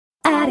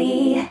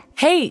Addie.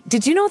 Hey,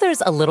 did you know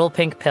there's a little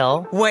pink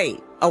pill? Wait,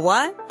 a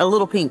what? A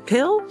little pink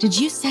pill? Did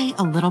you say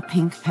a little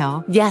pink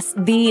pill? Yes,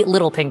 the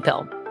little pink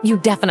pill. You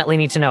definitely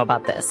need to know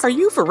about this. Are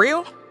you for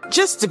real?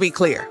 Just to be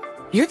clear,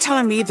 you're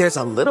telling me there's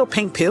a little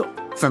pink pill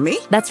for me?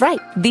 That's right,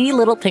 the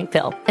little pink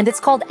pill. And it's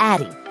called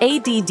Addyi,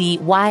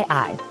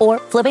 A-D-D-Y-I, or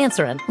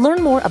flibanserin.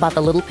 Learn more about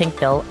the little pink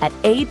pill at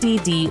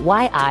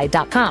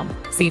addyi.com.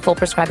 See full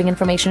prescribing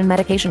information and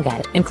medication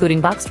guide,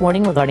 including boxed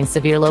warning regarding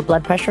severe low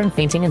blood pressure and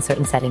fainting in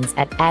certain settings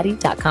at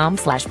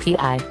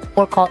addyi.com/PI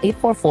or call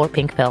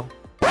 844-PINK-PILL.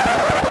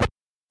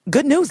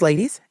 Good news,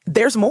 ladies.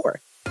 There's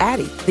more.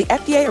 Addyi, the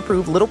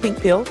FDA-approved little pink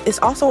pill, is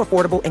also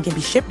affordable and can be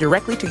shipped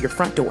directly to your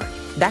front door.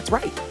 That's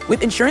right.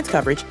 With insurance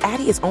coverage,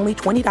 Addyi is only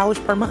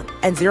 $20 per month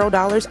and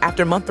 $0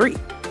 after month 3.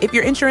 If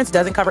your insurance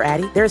doesn't cover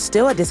Addyi, there is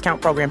still a discount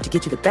program to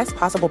get you the best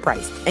possible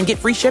price and get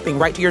free shipping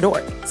right to your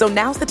door. So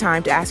now's the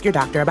time to ask your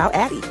doctor about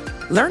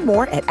Addyi. Learn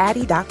more at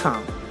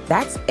addyi.com.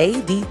 That's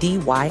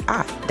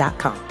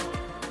ADDYI.com.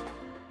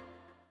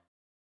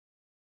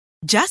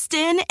 Just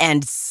in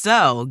and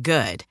so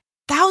good.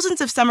 Thousands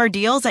of summer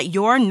deals at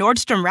your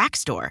Nordstrom Rack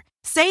store.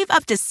 Save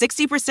up to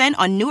 60%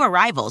 on new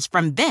arrivals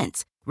from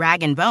Vince,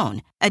 Rag &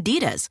 Bone,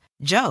 Adidas,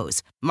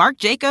 Joe's, Marc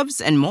Jacobs,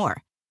 and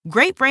more.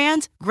 Great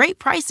brands, great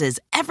prices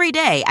every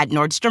day at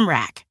Nordstrom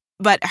Rack.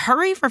 But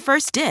hurry for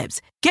first dibs.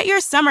 Get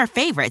your summer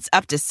favorites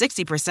up to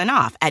 60%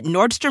 off at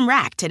Nordstrom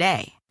Rack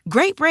today.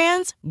 Great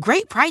brands,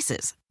 great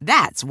prices.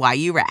 That's why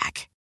you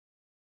rack.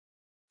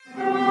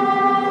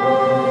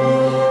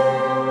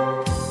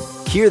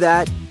 Hear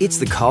that? It's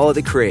the call of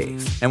the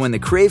Crave. And when the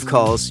Crave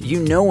calls, you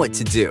know what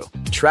to do.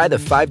 Try the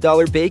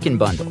 $5 Bacon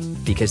Bundle,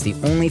 because the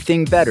only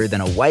thing better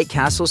than a White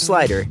Castle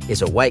slider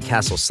is a White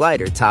Castle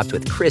slider topped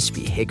with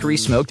crispy hickory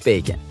smoked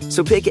bacon.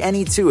 So pick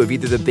any two of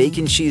either the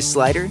Bacon Cheese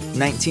Slider,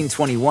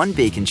 1921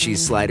 Bacon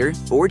Cheese Slider,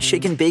 or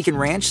Chicken Bacon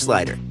Ranch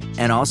Slider.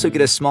 And also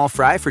get a small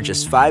fry for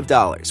just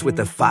 $5 with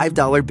the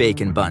 $5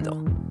 Bacon Bundle.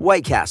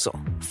 White Castle.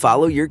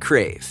 Follow your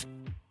Crave.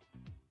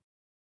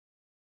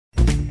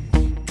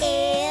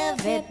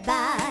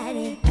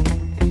 Everybody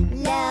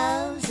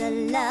loves a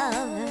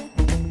lover.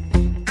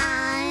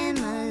 I'm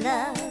a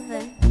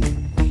lover.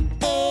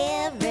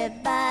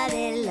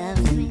 Everybody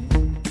loves me.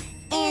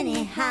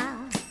 Anyhow,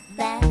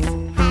 that's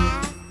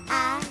how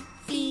I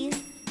feel.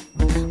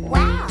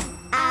 Wow,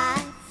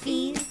 I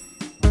feel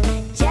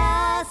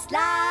just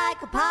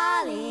like a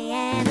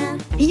Pollyanna.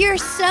 You're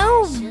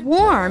so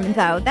warm,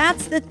 though.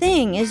 That's the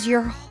thing, is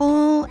your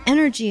whole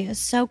energy is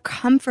so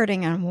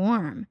comforting and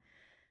warm.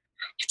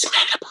 It's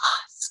menopause.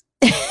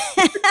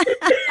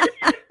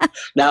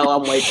 No,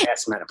 I'm way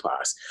past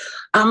menopause.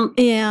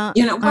 Yeah,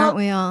 you know, well, aren't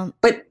we all?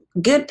 But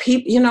good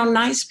people,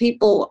 nice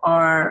people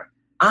are,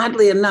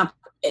 oddly enough,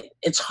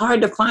 it's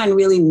hard to find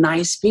really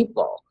nice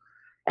people.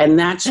 And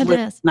that's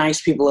what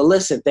nice people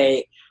elicit.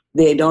 They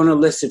don't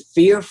elicit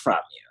fear from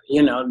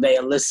you. They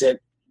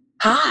elicit,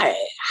 hi,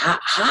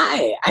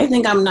 I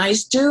think I'm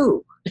nice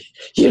too.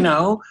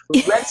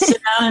 Let's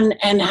sit down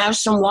and have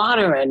some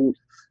water and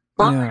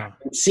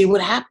see what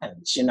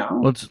happens,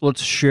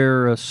 Let's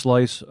share a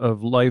slice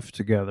of life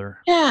together.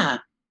 Yeah.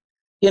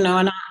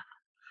 And I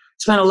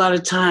spent a lot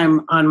of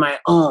time on my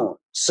own.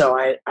 So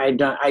I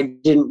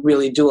didn't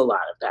really do a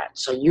lot of that.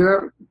 So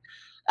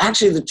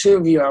the two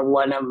of you are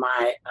one of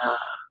my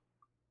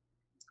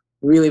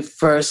really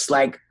first,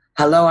 like,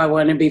 hello, I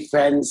want to be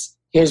friends.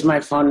 Here's my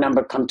phone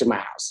number. Come to my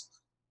house.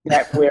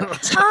 That we're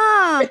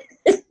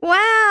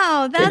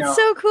wow. That's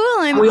so cool.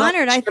 I'm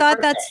honored. I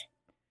thought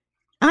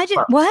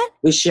what?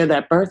 We share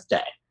that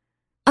birthday.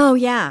 Oh,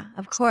 yeah,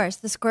 of course.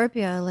 The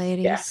Scorpio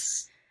ladies.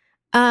 Yes.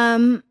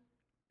 Well,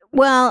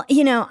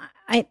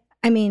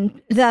 I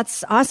mean,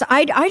 that's awesome.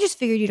 I just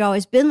figured you'd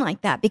always been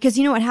like that because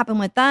what happened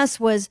with us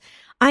was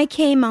I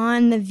came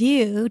on The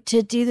View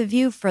to do The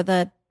View for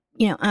the,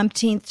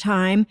 umpteenth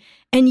time.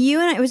 And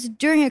it was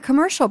during a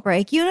commercial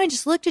break. You and I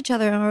just looked at each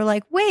other and were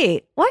like,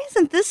 wait, why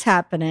isn't this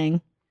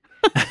happening?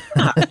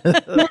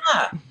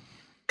 Yeah.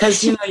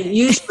 Because,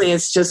 usually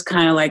it's just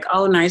kind of like,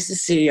 oh, nice to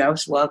see you. I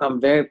was welcome.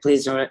 I'm very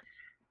pleased.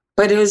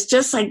 But it was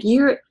just like,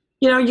 your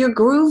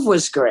groove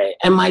was great.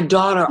 And my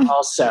daughter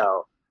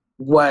also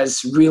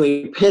was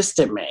really pissed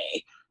at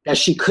me that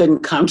she couldn't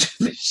come to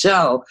the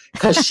show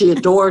because she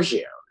adores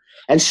you.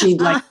 And she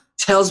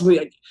tells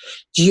me,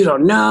 you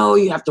don't know,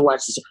 you have to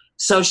watch this.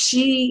 So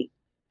she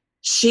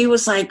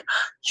was like,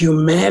 you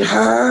met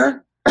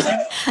her?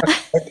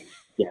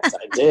 Yes,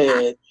 I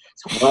did.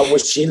 So what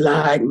was she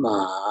like,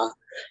 Ma?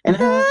 And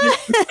then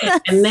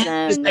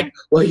he's like,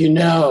 well,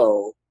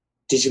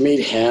 did you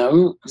meet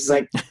him? I was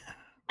like,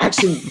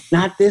 actually,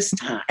 not this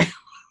time.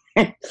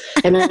 And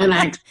then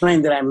I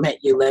explained that I met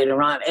you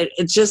later on.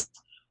 It's just,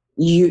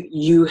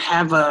 you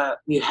have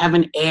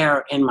an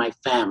air in my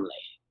family.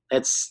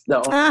 That's the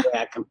only way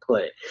I can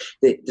put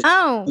it.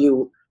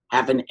 You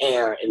have an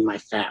air in my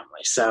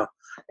family. So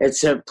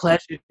it's a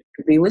pleasure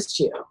to be with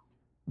you.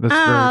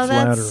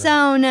 That's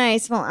so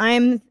nice. Well,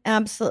 I'm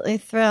absolutely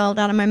thrilled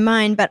out of my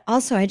mind. But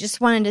also, I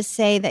just wanted to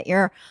say that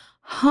your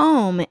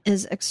home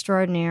is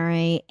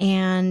extraordinary.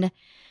 And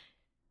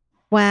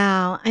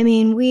Wow. I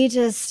mean, you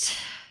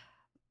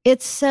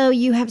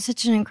have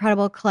such an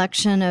incredible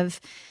collection of,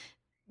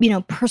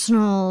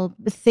 personal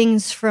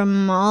things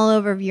from all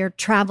over your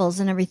travels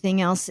and everything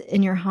else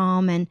in your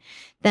home. And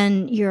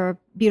then your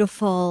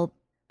beautiful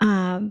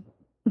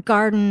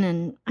garden.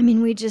 And I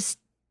mean,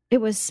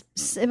 it was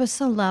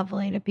so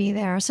lovely to be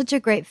there. Such a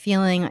great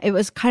feeling. It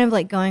was kind of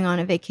like going on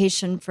a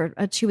vacation for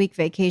a 2-week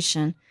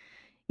vacation,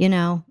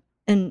 and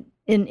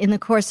in the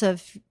course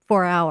of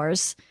 4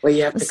 hours. Well,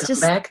 you have to come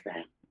back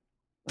then.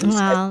 It's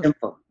that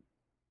simple.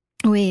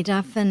 We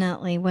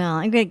definitely will.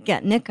 I'm going to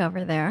get Nick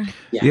over there.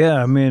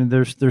 Yeah, I mean,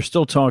 they're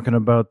still talking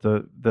about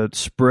that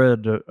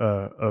spread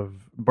of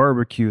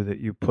barbecue that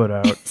you put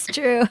out. It's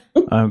true.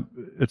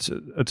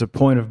 It's a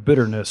point of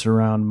bitterness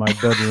around my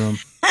bedroom.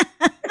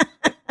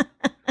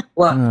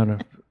 Well,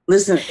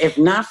 listen, if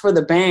not for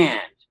the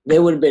band,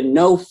 there would have been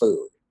no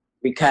food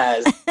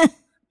because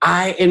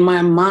I, in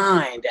my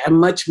mind, am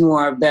much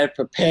more better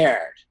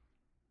prepared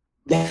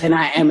than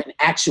I am in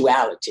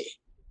actuality.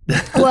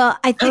 Well,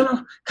 I think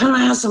come to my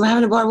house. I'm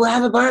having we'll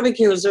have a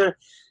barbecue.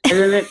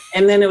 And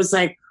then it was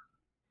like,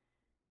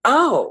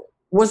 oh,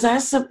 was I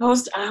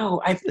supposed to?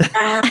 Oh, I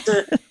have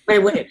to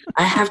wait.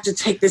 I have to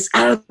take this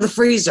out of the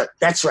freezer.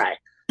 That's right.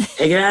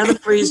 Take it out of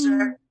the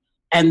freezer,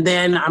 and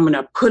then I'm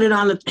gonna put it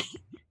on the thing.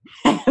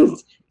 And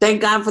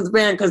thank God for the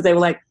band because they were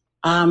like,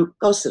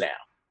 go sit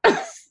down.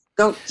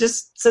 Go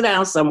just sit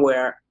down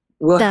somewhere.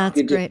 That's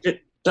great.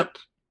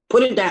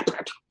 Put it down.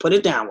 Put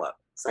it down. Well,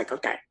 it's like,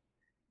 okay.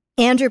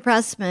 Andrew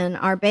Pressman,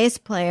 our bass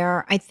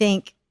player, I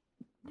think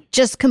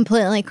just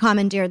completely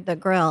commandeered the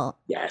grill.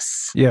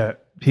 Yes. Yeah.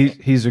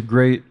 He's a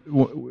great,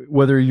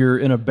 whether you're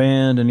in a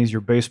band and he's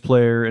your bass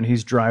player and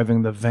he's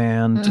driving the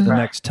van to the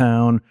next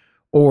town,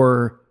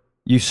 or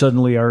you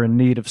suddenly are in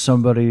need of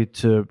somebody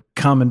to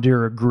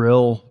commandeer a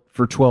grill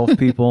for 12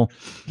 people,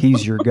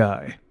 he's your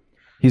guy.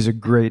 He's a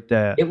great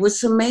dad. It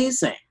was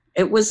amazing.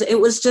 It was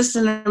just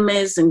an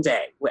amazing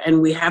day.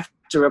 And we have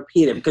to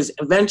repeat it because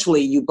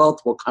eventually you both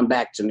will come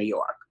back to New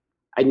York.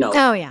 I know.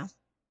 Oh, yeah.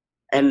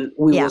 And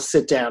we will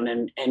sit down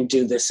and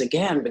do this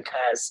again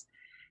because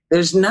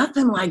there's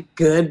nothing like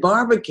good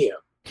barbecue.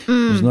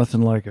 There's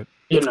nothing like it.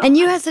 And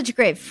you had such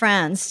great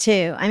friends,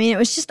 too. I mean, it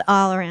was just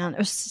all around. It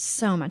was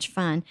so much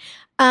fun.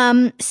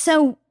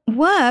 So,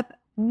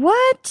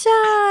 what's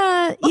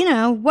the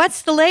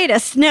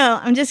latest? No,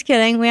 I'm just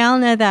kidding. We all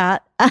know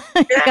that.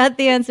 I got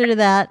the answer to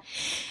that.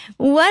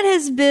 What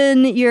has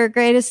been your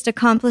greatest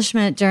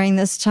accomplishment during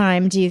this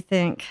time, do you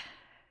think?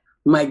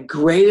 My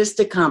greatest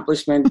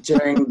accomplishment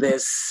during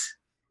this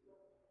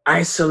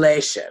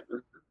isolation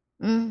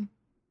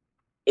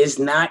is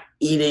not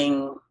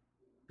eating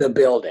the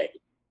building.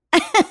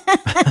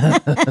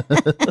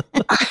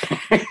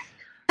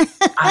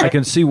 I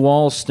can see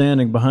walls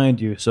standing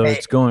behind you, so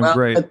it's going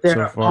great but they're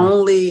so far.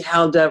 only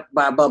held up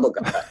by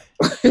bubblegum.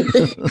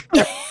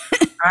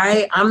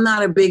 I'm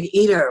not a big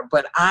eater,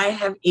 but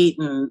I've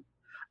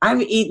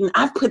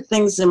put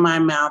things in my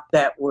mouth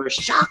that were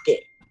shocking.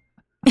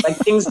 Like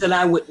things that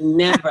I would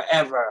never,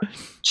 ever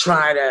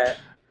try to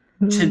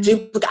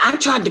do. I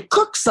tried to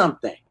cook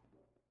something.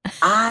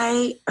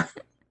 I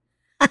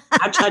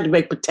tried to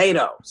make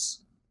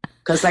potatoes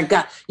because I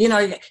got,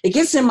 it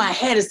gets in my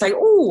head. It's like,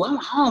 oh, I'm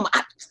home.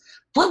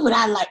 What would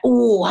I like?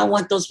 Oh, I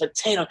want those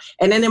potatoes.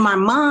 And then in my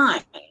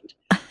mind,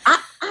 I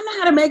know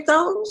how to make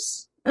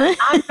those.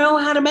 I know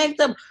how to make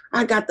them.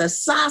 I got the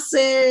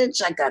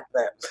sausage. I got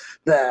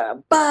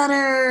the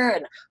butter.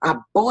 And I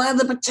boiled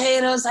the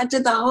potatoes. I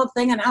did the whole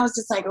thing. And I was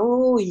just like,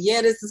 oh,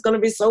 yeah, this is going to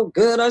be so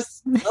good.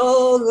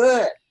 So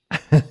good.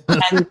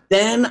 And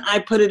then I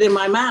put it in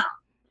my mouth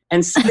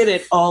and spit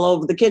it all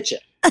over the kitchen.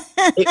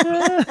 It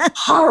was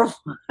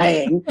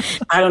horrifying.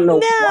 I don't know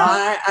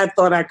why I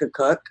thought I could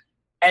cook.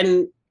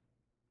 And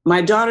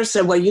my daughter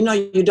said, well,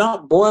 you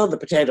don't boil the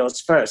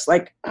potatoes first.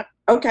 Like,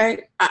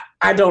 okay,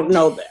 I don't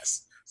know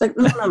this. It's like,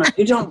 no,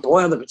 you don't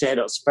boil the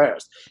potatoes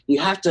first.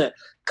 You have to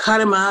cut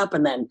them up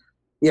and then,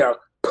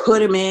 put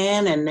them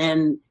in and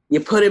then you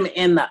put them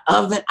in the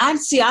oven.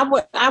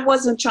 I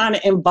wasn't trying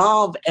to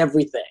involve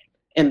everything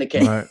in the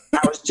kitchen. Right.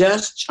 I was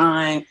just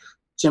trying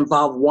to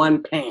involve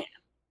one pan.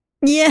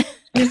 Yeah.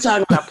 You're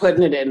talking about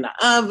putting it in the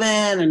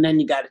oven and then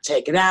you got to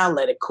take it out,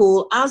 let it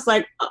cool. I was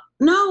like,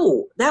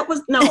 no.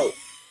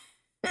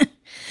 What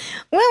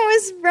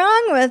was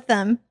wrong with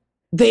them?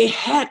 They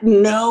had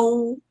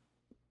no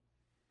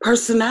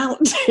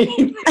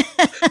personality.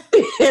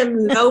 They had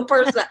no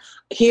personality.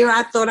 Here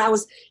I thought I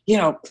was,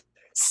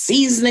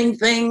 seasoning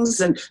things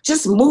and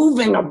just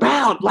moving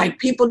about like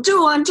people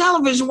do on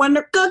television when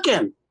they're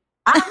cooking.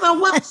 I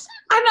thought,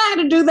 I know how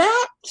to do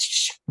that.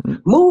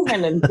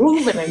 Moving and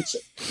grooving and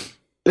shit.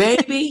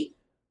 Baby,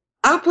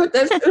 I put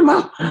that in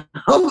my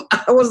mouth.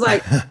 I was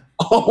like,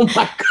 oh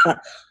my God.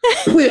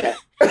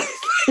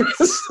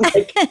 It's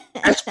like,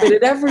 I spit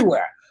it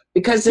everywhere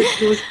because it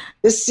was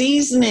the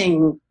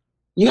seasoning.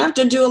 You have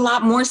to do a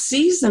lot more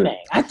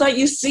seasoning. I thought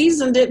you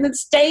seasoned it and it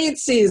stayed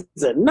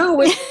seasoned.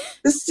 No,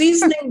 the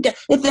seasoning,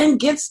 it then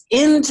gets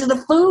into the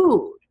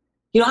food.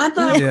 I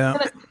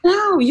thought,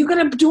 no, you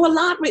got to do a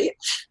lot.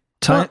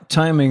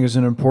 Timing is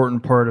an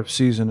important part of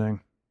seasoning.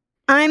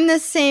 I'm the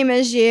same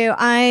as you.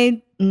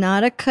 I'm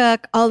not a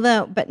cook,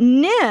 but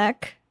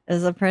Nick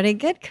is a pretty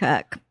good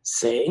cook.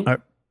 See?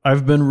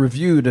 I've been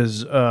reviewed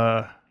as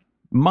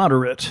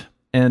moderate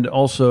and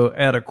also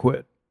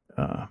adequate.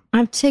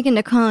 I've taken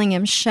to calling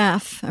him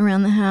chef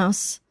around the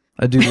house.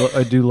 I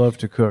do love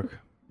to cook.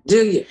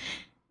 Do you?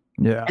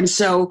 Yeah. And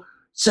so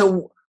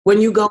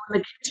when you go in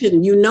the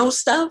kitchen, you know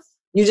stuff?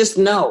 You just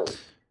know.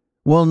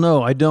 Well,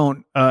 no, I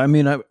don't.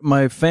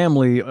 My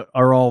family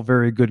are all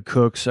very good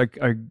cooks.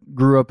 I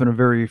grew up in a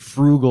very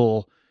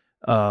frugal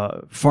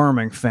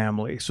farming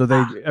family, so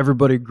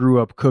everybody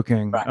grew up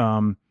cooking.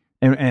 Right.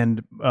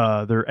 And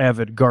they're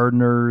avid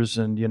gardeners,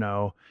 and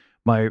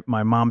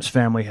my mom's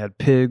family had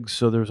pigs,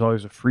 so there was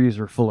always a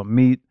freezer full of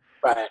meat.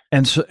 Right.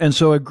 And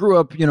so I grew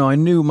up. I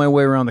knew my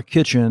way around the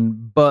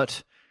kitchen,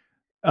 but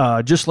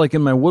just like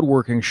in my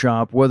woodworking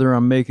shop, whether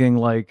I'm making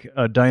like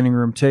a dining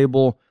room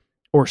table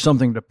or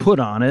something to put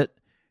on it,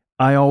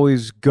 I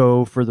always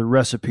go for the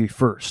recipe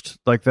first.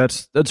 Like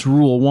that's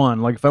rule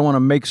one. Like if I want to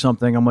make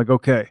something, I'm like,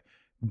 okay,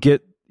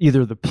 get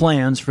either the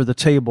plans for the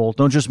table.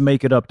 Don't just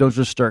make it up. Don't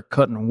just start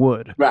cutting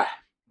wood. Right.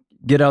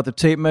 Get out the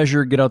tape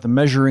measure, get out the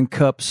measuring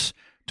cups.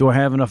 Do I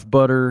have enough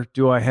butter?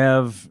 Do I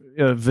have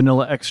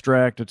vanilla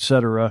extract,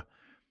 etc.?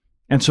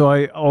 And so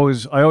I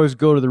always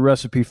go to the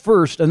recipe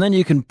first, and then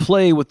you can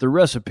play with the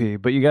recipe,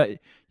 but you got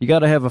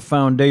to have a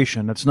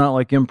foundation. It's not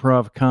like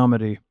improv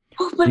comedy.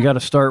 You got to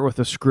start with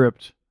a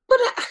script. But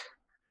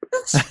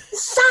that's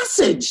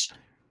sausage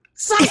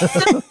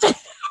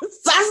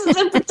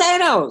and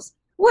potatoes.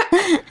 What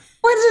did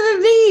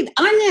it need?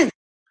 Onions.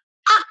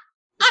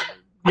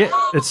 Yeah,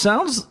 it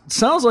sounds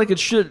like it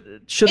should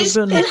have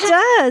been. It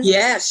does.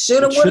 Yeah,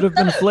 should have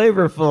been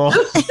flavorful.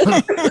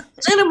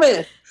 Should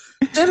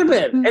have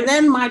been. And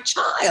then my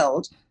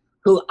child,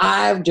 who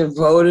I've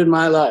devoted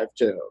my life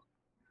to,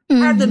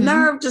 had the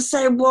nerve to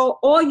say, "Well,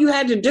 all you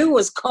had to do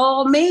was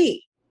call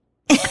me."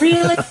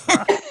 Really?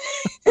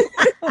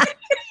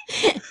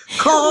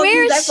 Call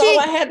me. That's all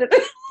I had to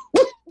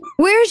do.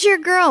 Where's your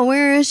girl?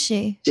 Where is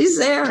she? She's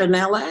there in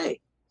LA.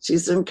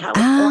 She's in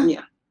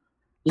California.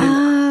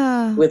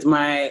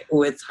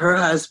 With her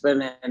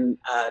husband and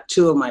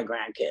two of my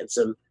grandkids,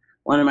 and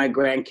one of my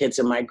grandkids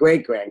and my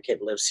great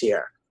grandkid lives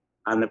here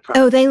on the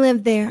property. Oh, they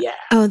live there. Yeah.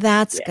 Oh,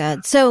 that's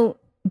good. So,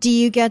 do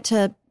you get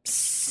to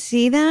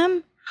see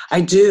them?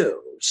 I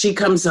do. She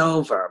comes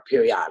over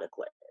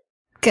periodically.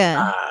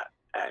 Good.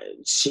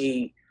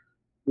 She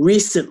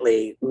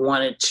recently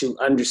wanted to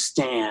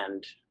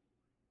understand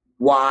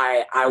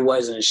why I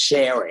wasn't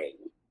sharing.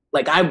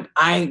 Like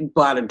I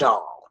bought a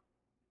doll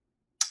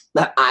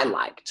that I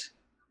liked,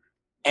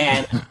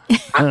 and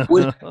I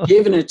would have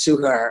given it to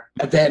her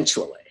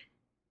eventually,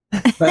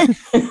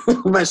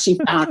 but she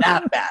found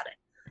out about it,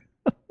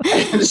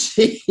 and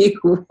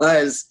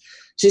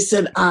she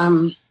said,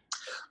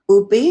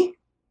 "Oopie,"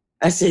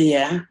 I said,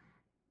 "Yeah."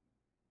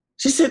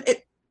 She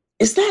said,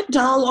 "Is that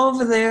doll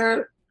over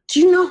there? Do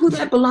you know who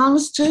that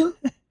belongs to?"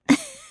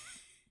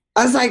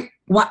 I was like,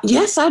 "What?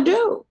 Yes, I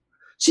do."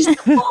 She said,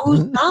 "Well,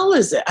 whose doll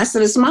is it?" I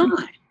said, "It's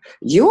mine."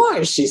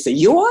 "Yours?" She said,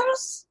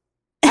 "Yours?"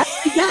 I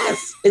said,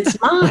 "Yes,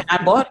 it's mine.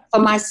 I bought it for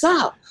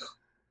myself."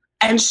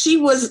 And she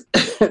was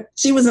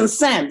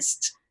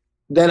incensed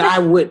that I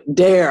would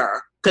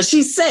dare, because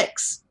she's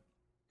 6,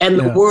 and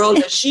the world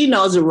that she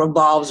knows it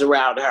revolves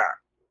around her.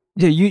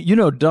 Yeah, you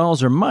know,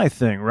 dolls are my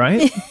thing,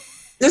 right?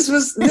 This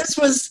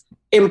was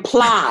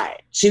implied.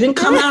 She didn't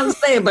come out and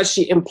say it, but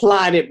she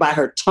implied it by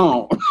her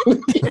tone.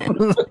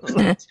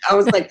 I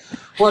was like,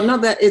 "Well, no,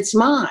 that it's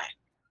mine."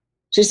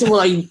 She said,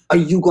 "Well, are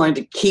you going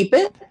to keep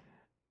it?"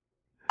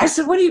 I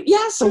said,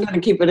 "Yes, I'm going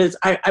to keep it.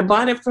 I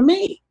bought it for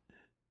me."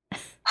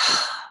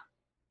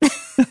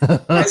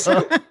 I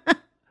said,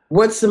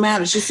 "What's the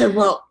matter?" She said,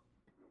 "Well,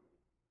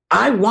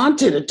 I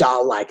wanted a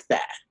doll like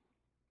that.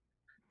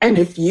 And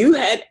if you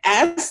had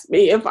asked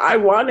me if I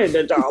wanted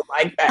a doll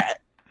like that,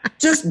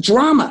 just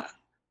drama,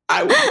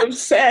 I would have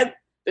said,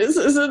 this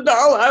is a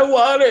doll I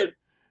wanted."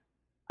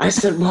 I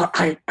said, "Well,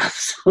 I'm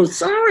so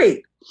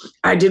sorry.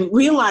 I didn't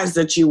realize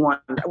that you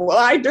wanted it." "Well,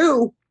 I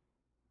do."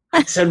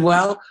 I said,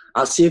 "Well,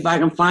 I'll see if I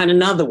can find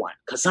another one,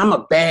 because I'm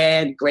a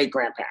bad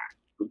great-grandparent.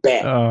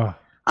 Bad.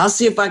 I'll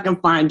see if I can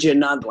find you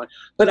another one.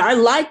 But I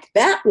like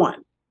that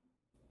one."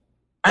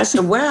 I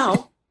said,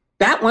 "Well,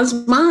 that one's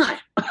mine."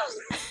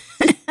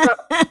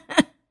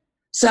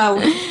 So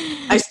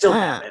I still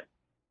have it.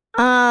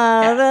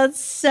 Oh, that's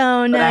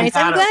so nice.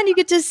 I'm glad you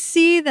get to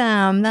see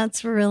them.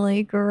 That's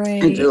really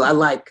great. I do. I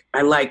like her.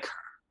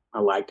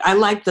 I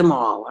like them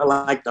all. I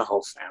like the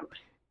whole family.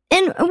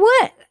 And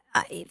what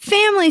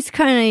family's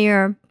kind of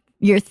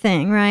your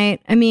thing,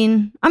 right? I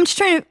mean, I'm just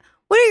trying to.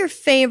 What are your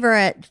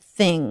favorite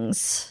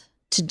things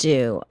to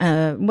do?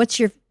 What's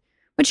your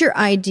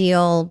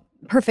ideal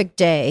perfect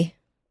day?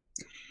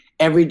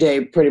 Every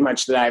day, pretty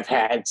much, that I've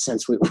had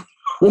since we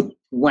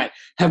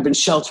have been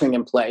sheltering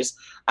in place.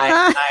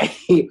 My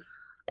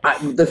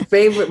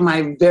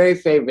very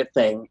favorite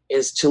thing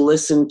is to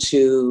listen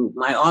to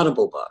my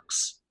Audible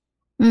books,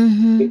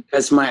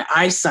 because my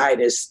eyesight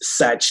is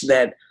such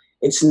that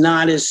it's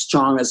not as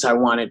strong as I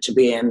want it to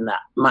be, and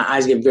my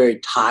eyes get very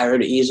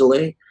tired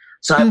easily.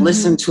 So I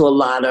listen to a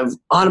lot of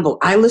Audible.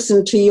 I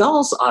listen to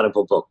y'all's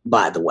Audible book,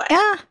 by the way.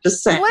 Yeah.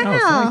 Just saying. Wow.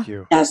 Oh, thank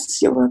you.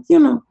 Yes, you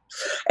know.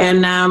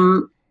 And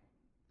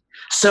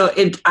so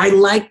I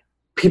like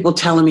people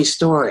telling me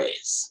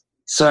stories.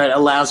 So it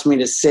allows me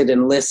to sit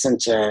and listen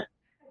to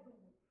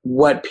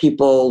what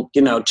people,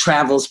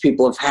 travels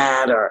people have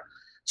had, or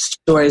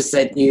stories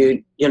that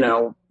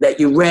that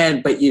you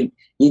read, but you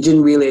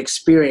didn't really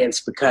experience,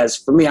 because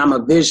for me, I'm a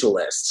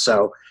visualist.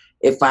 So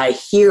if I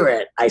hear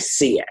it, I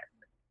see it.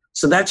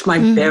 So that's my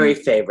very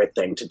favorite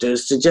thing to do,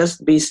 is to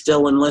just be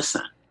still and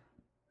listen.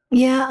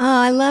 Yeah,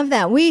 I love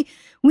that. We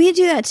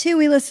do that too.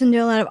 We listen to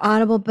a lot of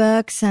Audible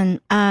books,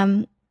 and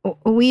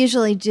we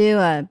usually do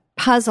a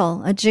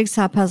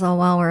jigsaw puzzle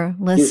while we're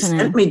listening. You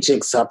sent me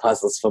jigsaw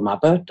puzzles for my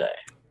birthday.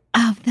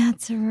 Oh,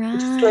 that's right.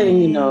 Just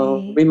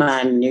letting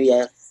reminding you,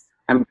 yes.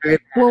 I'm very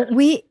well.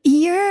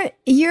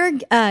 Your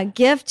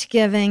gift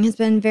giving has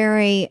been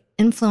very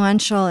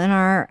influential in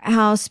our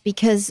house,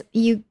 because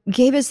you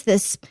gave us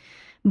this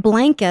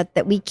blanket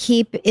that we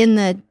keep in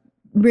the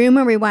room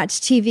where we watch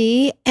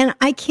TV, and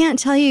I can't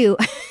tell you,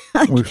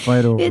 we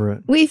fight over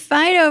it. We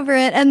fight over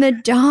it, and the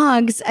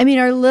dogs. I mean,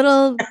 our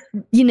little,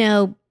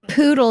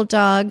 poodle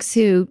dogs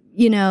who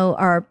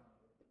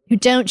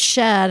don't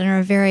shed and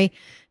are very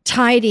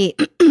tidy,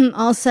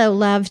 also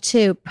love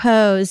to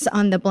pose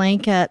on the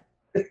blanket.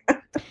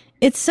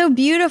 It's so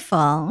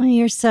beautiful.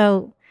 You're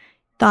so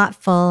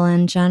thoughtful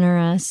and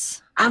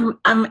generous. I'm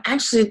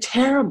actually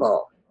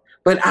terrible,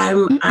 but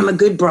I'm a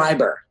good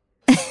briber.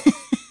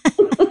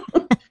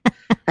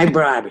 I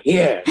bribe.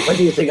 Here, what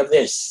do you think of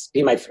this?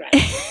 Be my friend.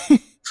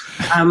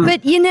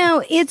 But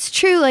it's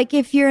true. Like,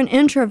 if you're an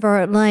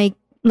introvert, like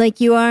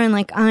you are, and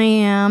like I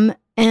am,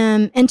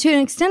 and to an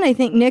extent, I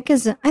think Nick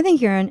is. I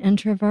think you're an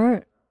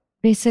introvert,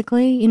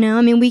 basically.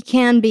 I mean, we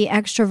can be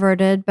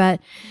extroverted,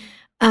 but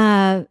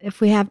if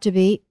we have to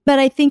be. But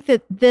I think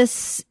that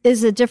this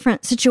is a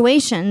different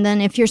situation than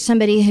if you're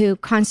somebody who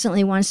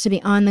constantly wants to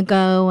be on the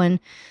go and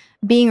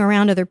being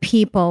around other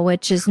people,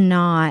 which is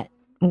not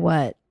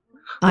what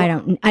I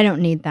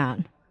don't need that.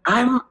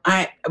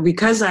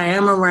 Because I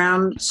am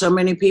around so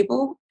many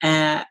people,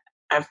 and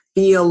I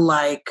feel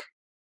like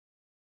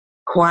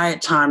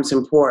quiet time's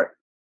important,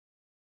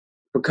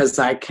 because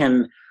I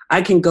can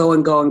go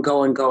and go and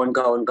go and go and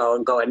go and go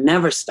and go and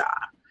never stop.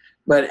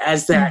 But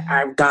as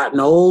I've gotten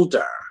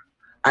older,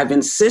 I've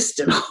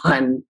insisted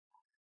on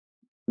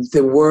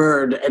the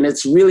word, and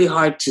it's really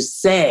hard to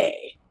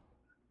say,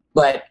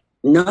 but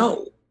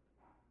no.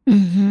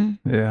 Mm-hmm.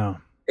 Yeah.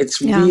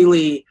 It's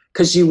really,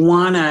 because you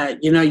want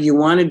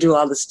to do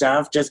all the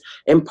stuff, just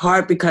in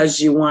part because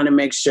you want to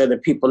make sure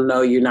that people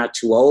know you're not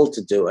too old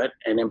to do it.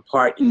 And in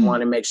part, you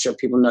want to make sure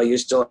people know you're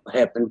still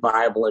hip and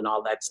viable and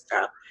all that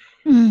stuff.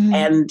 Mm-hmm.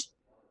 And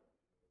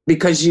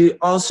because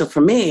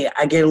for me,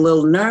 I get a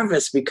little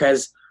nervous,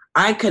 because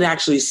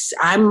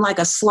I'm like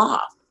a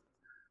sloth.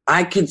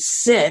 I could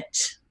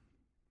sit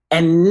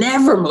and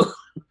never move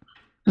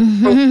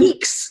for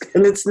weeks,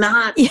 and it's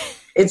not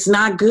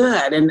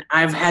good. And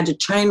I've had to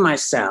train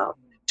myself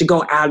to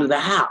go out of the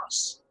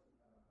house,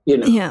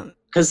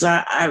 because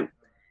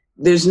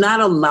there's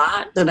not a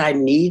lot that I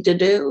need to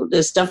do.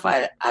 There's stuff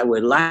I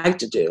would like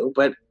to do,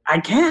 but I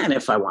can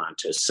if I want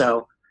to.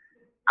 So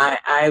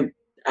I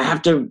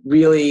have to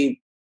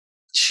really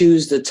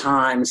choose the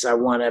times I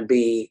want to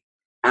be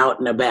out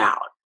and about,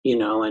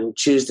 and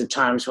choose the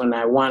times when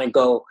I want to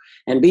go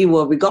and be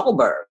Whoopi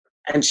Goldberg.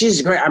 And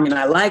she's great. I mean,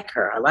 I like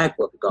her. I like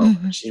Whoopi Goldberg.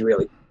 Mm-hmm. She's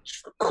really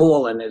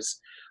cool, and has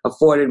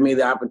afforded me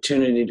the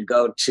opportunity to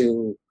go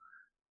to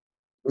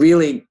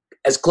really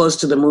as close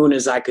to the moon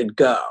as I could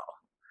go.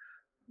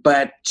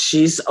 But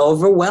she's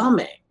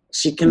overwhelming.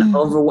 She can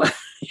overwhelm.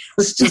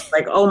 It's just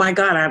like, oh my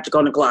God, I have to go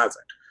in the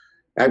closet.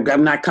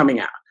 I'm not coming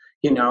out.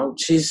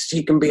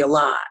 She can be a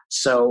lot.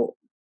 So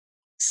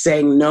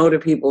saying no to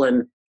people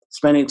and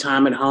spending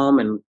time at home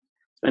and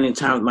spending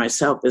time with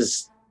myself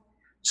is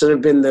sort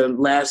of been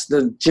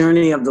the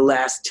journey of the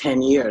last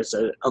 10 years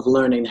of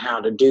learning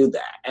how to do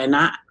that. And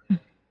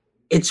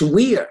it's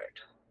weird,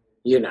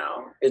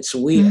 it's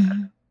weird,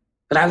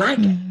 but I like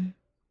it.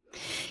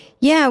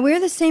 Yeah, we're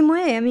the same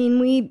way. I mean,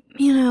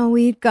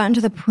 we'd gotten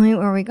to the point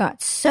where we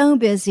got so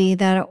busy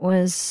that it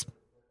was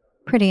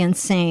pretty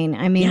insane.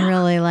 I mean,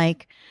 really,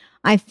 like,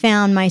 I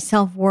found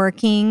myself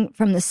working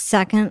from the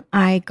second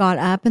I got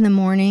up in the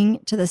morning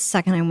to the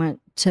second I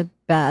went to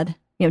bed,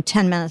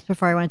 10 minutes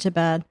before I went to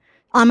bed,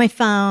 on my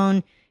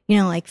phone,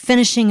 like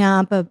finishing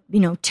up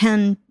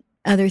 10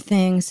 other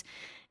things.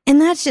 And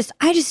that's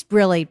I just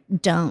really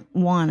don't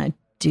want to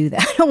do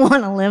that. I don't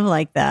want to live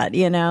like that,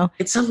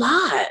 It's a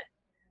lot.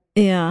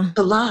 Yeah. It's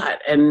a lot.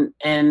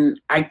 And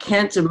I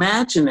can't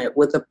imagine it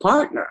with a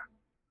partner,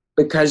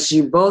 because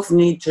you both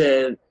need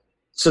to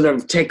sort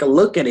of take a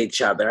look at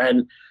each other.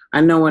 And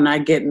I know when I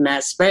get in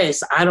that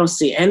space, I don't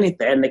see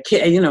anything. And the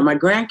kid, my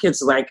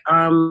grandkids are like,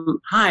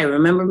 hi,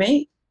 remember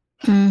me?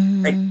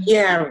 Mm-hmm. Like,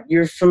 yeah,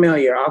 you're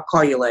familiar. I'll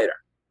call you later.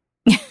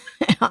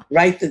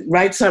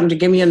 Write something to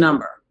give me a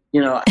number,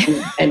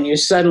 and you're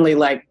suddenly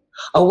like,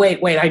 Oh,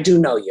 wait, I do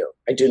know you.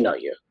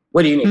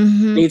 What do you need?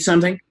 Mhm. Need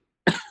something?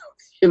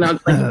 You know,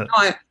 it's like, no,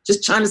 I'm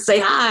just trying to say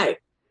hi.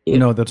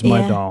 No, that's my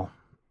Yeah. doll.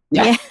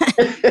 Yeah.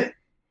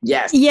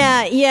 Yes.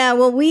 Yeah.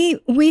 Well,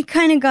 we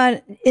kind of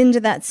got into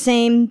that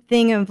same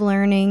thing of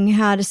learning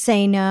how to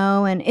say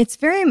no, and it's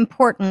very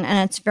important,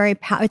 and it's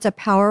it's a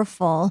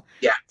powerful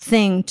Yeah.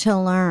 thing to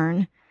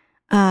learn.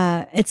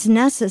 It's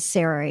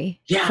necessary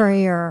Yeah. for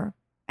your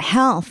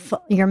health,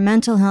 your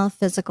mental health,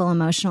 physical,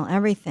 emotional,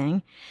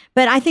 everything.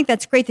 But I think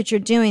that's great that you're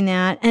doing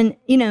that. And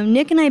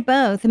Nick and I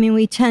both. I mean,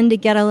 we tend to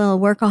get a little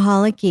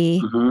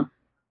workaholic-y. Mhm.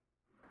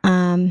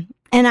 And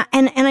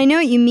I know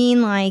what you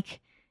mean. Like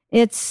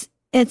it's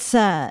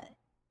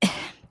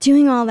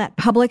doing all that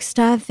public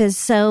stuff is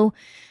so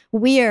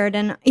weird.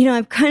 And,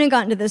 I've kind of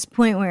gotten to this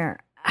point where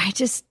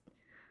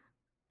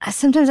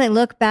sometimes I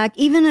look back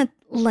even at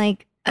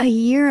like a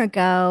year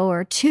ago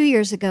or 2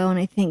 years ago, and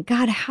I think,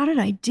 God, how did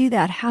I do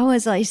that? How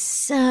was I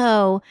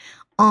so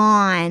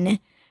on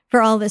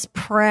for all this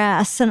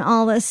press and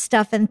all this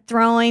stuff and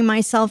throwing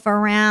myself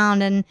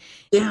around and,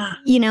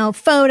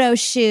 photo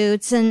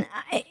shoots and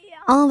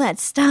all that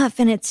stuff.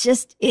 And it's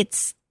just,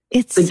 it's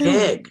the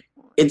gig.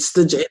 It's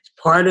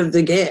part of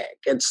the gig.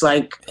 It's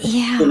like,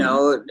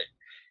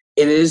 it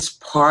is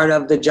part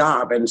of the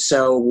job. And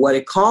so what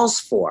it calls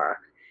for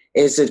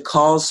is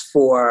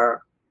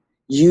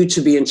you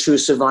to be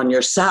intrusive on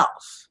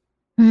yourself.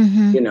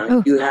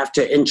 Mm-hmm. You have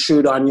to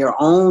intrude on your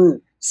own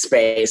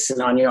space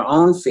and on your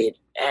own feet.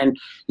 And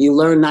you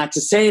learn not to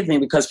say anything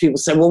because people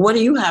say, well, what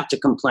do you have to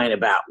complain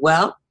about?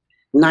 Well,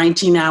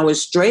 19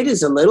 hours straight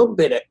is a little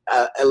bit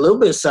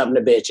of something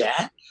to bitch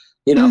at.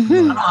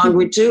 I'm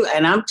hungry too,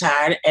 and I'm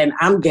tired, and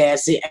I'm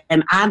gassy,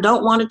 and I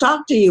don't want to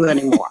talk to you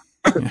anymore.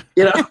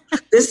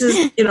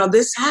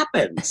 This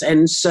happens.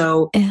 And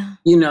so,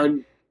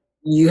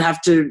 you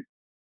have to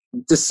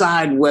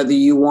decide whether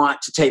you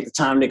want to take the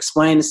time to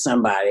explain to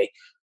somebody,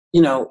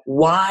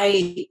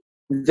 why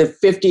the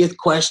 50th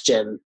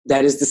question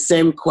that is the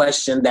same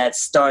question that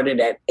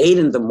started at 8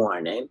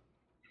 a.m.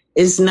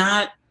 is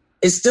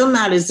still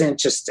not as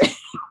interesting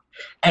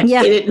at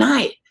 8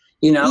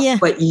 p.m,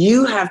 but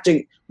you have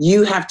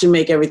to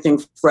make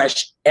everything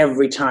fresh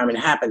every time it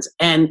happens.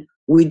 And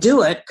we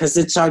do it because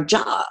it's our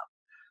job,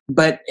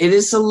 but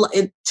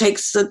it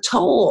takes a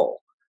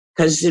toll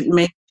because it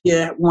makes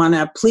you want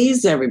to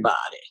please everybody.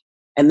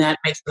 And that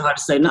makes it hard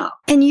to say no.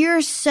 And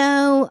you're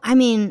so,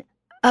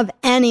 of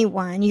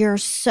anyone, you're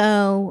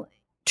so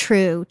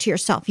true to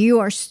yourself.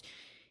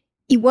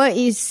 What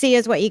you see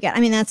is what you get.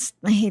 I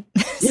hate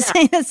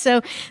saying that's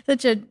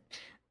such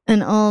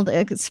an old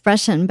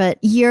expression, but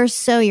you're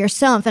so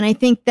yourself. And I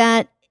think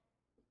that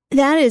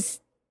is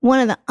one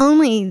of the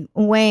only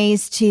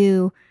ways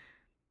to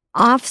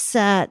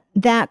offset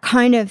that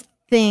kind of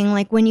thing.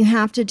 Like when you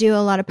have to do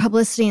a lot of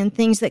publicity and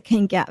things that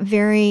can get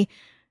very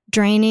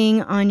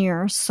draining on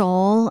your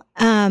soul,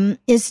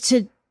 is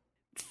to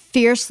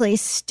fiercely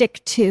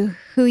stick to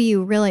who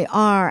you really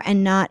are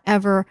and not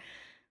ever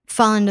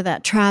fall into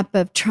that trap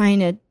of trying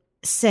to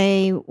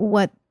say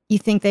what you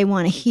think they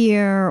want to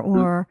hear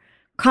or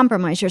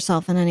compromise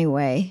yourself in any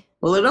way.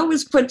 Well, it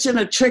always puts you in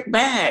a trick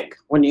bag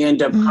when you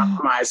end up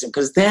compromising,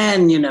 because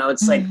then,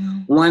 it's like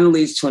one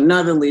leads to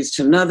another.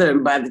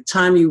 And by the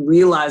time you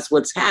realize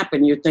what's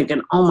happened, you're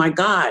thinking, oh my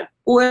God,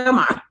 who am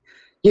I?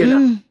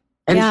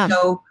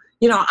 So,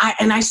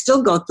 I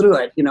still go through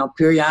it,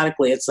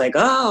 periodically. It's like,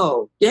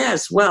 oh,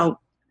 yes,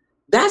 well,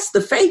 that's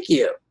the fake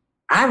you.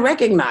 I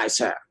recognize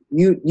her.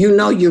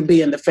 You're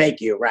being the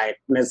fake you, right?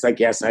 And it's like,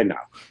 yes, I know.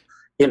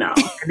 And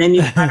then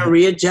you kind of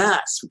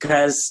readjust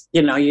because,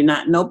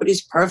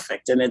 nobody's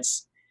perfect, and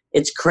it's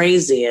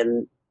crazy,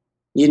 and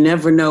you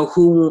never know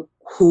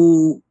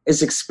who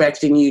is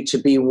expecting you to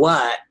be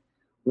what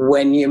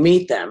when you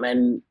meet them.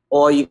 And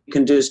all you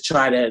can do is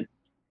try to,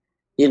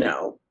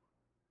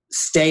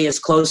 stay as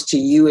close to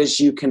you as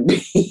you can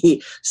be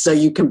so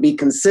you can be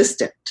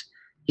consistent,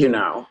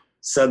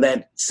 so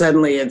that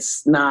suddenly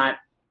it's not,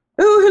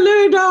 oh,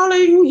 hello,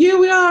 darling. Here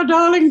we are,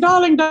 darling.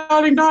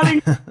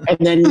 And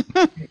then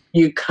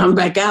you come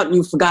back out and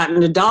you've forgotten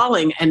the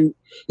darling, and,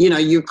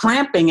 you're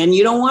cramping and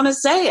you don't want to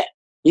say it.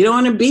 You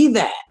don't want to be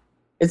that.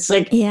 It's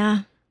like,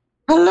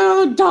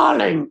 hello,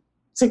 darling.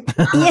 It's like,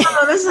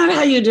 no, that's not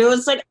how you do it.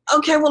 It's like,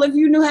 okay, well, if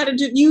you knew how to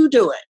do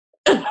it.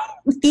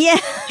 Yeah.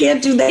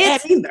 Can't do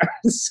that either.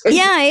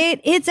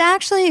 It's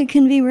actually, it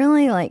can be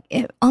really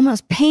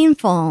almost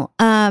painful.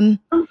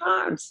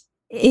 Sometimes.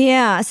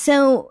 Yeah.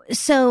 So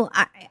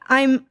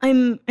I'm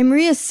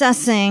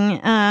reassessing.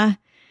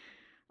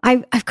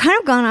 I've kind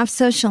of gone off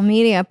social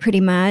media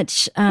pretty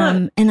much.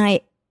 And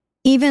I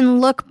even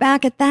look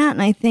back at that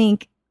and I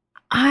think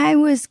I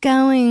was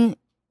going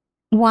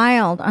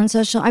wild on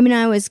social.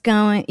 I was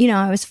going,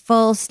 I was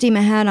full steam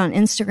ahead on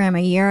Instagram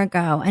a year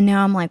ago. And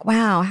now I'm like,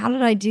 wow, how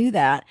did I do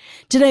that?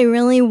 Did I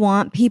really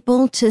want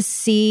people to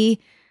see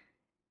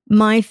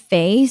my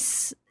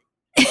face?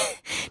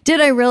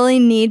 Did I really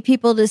need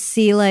people to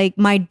see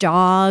my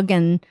dog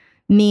and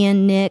me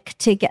and Nick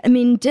to get,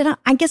 did I?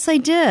 I guess I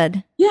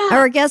did. Yeah.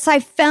 Or I guess I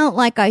felt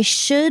like I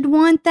should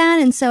want that.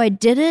 And so I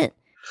did it.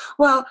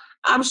 Well,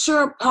 I'm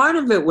sure part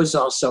of it was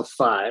also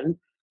fun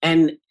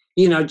and,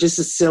 just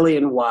as silly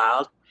and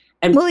wild.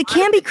 And well, it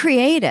can be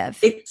creative.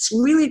 It's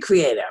really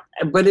creative,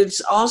 but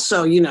it's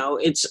also,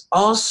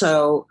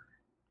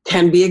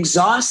 can be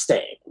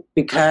exhausting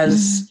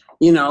because,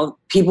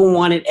 people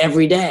want it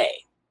every day.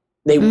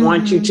 They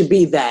want you to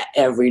be that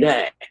every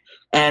day.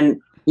 And,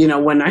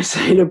 when I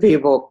say to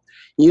people,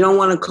 you don't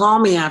want to call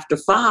me after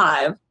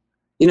 5,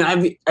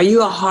 are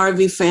you a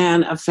Harvey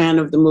fan, a fan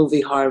of the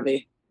movie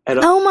Harvey?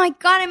 Oh my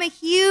God, I'm a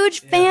huge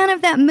fan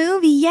of that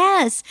movie.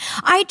 Yes.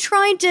 I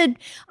tried to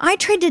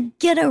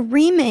get a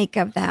remake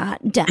of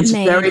that. It's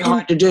very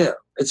hard to do.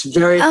 It's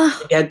very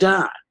hard to get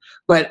done.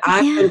 But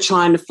I've been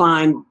trying to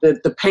find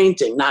the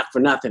painting, not for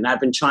nothing. I've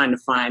been trying to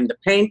find the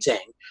painting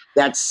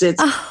that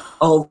sits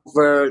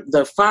over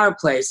the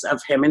fireplace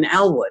of him and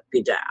Elwood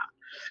be down.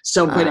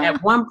 So, but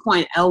at one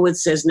point, Elwood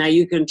says, now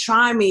you can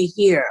try me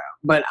here,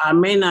 but I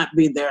may not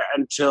be there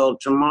until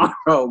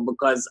tomorrow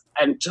because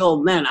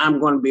until then, I'm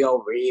going to be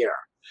over here.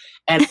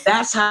 And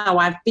that's how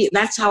I feel.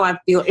 That's how I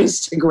feel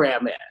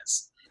Instagram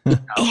is.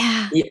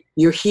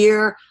 You're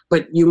here,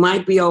 but you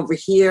might be over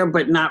here,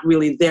 but not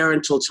really there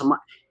until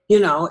tomorrow.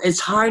 It's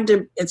hard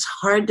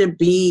to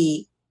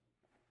be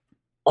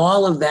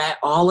all of that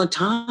all the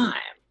time.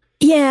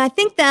 Yeah, I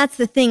think that's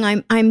the thing.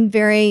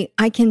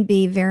 I can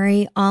be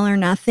very all or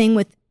nothing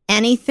with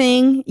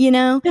anything,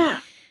 Yeah.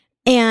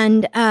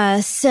 And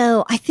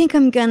so I think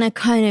I'm going to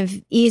kind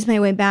of ease my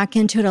way back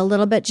into it a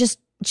little bit,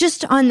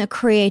 just on the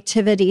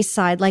creativity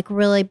side, like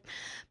really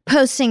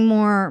posting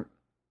more.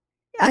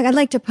 I'd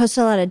like to post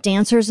a lot of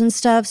dancers and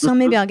stuff. So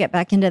maybe I'll get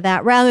back into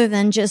that rather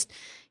than just,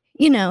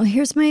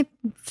 here's my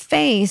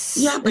face.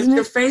 Yeah, but Isn't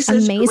your it face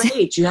is amazing?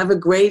 great. You have a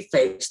great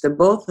face, the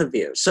both of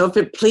you. So if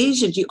it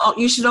pleases you,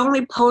 you should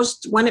only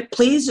post when it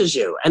pleases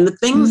you and the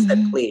things that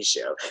please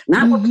you,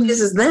 not what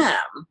pleases them,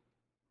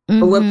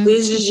 but what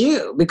pleases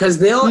you, because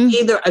they'll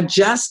either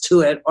adjust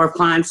to it or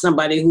find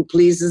somebody who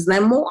pleases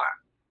them more.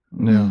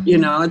 Yeah.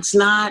 It's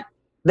not,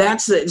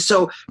 that's it.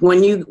 So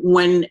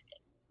when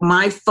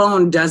my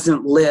phone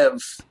doesn't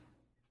live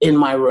in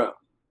my room,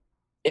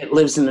 it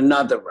lives in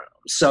another room.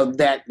 So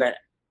that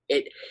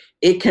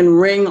it can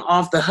ring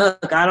off the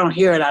hook. I don't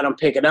hear it. I don't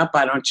pick it up.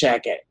 I don't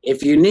check it.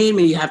 If you need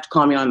me, you have to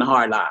call me on the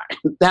hard line.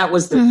 That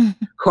was the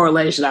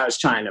correlation I was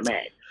trying to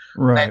make.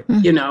 Right.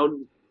 But,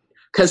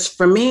 because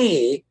for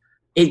me,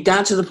 it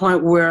got to the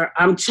point where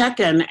I'm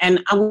checking,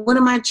 and what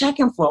am I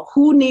checking for?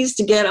 Who needs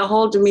to get a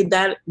hold of me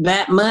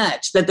that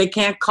much that they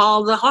can't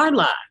call the hard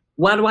line?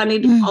 Why do I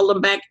need to call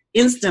them back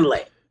instantly?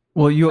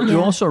 Well, you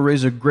also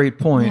raise a great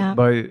point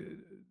by,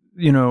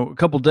 a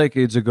couple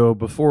decades ago,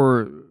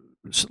 before,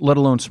 let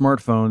alone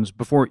smartphones,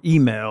 before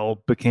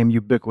email became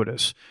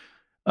ubiquitous,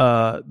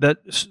 that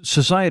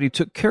society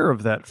took care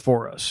of that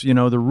for us.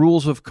 The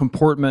rules of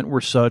comportment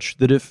were such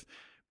that if,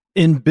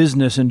 in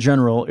business in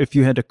general, if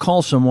you had to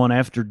call someone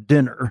after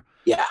dinner,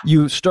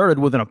 you started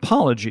with an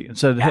apology and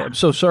said, hey, I'm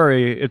so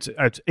sorry, it's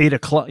 8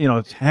 o'clock,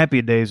 it's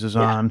Happy Days is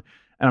on,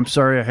 and I'm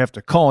sorry I have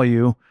to call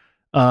you.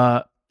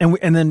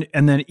 And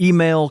then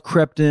email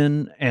crept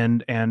in,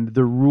 and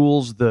the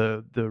rules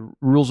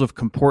of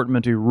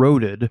comportment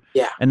eroded.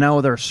 Yeah. And now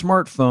with our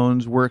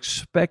smartphones, we're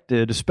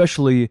expected,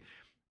 especially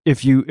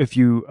if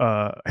you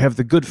have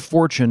the good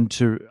fortune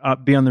to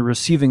be on the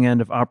receiving end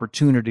of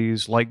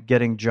opportunities like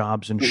getting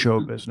jobs in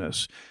show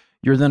business,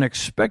 you're then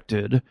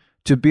expected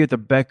to be at the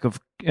beck of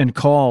and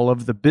call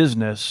of the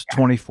business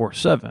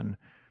 24/7.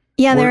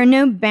 Yeah, there are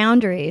no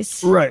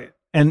boundaries. Right.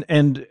 And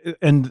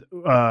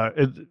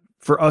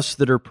for us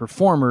that are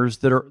performers,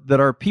 that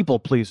are people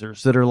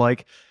pleasers, that are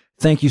like,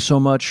 thank you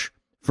so much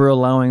for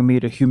allowing me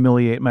to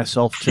humiliate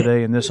myself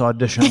today in this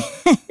audition.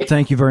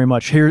 Thank you very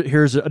much.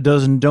 Here's a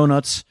dozen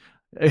donuts.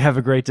 Have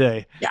a great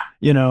day. Yeah.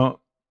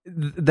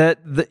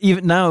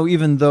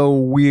 Even though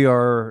we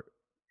are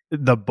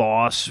the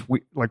boss,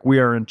 we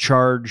are in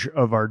charge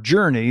of our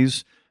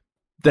journeys,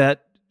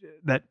 that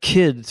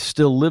kid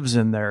still lives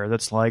in there.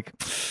 That's like,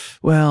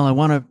 well, I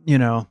want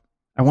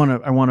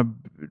to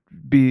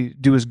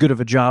do as good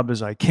of a job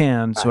as I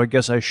can. So I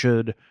guess I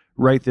should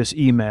write this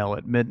email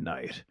at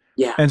midnight.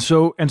 Yeah. And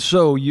so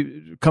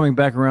you, coming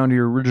back around to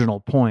your original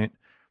point,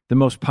 the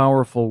most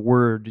powerful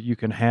word you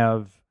can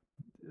have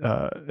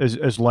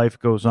as life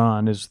goes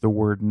on is the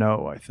word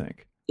no, I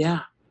think.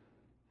 Yeah.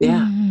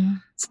 Yeah.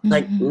 It's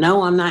like,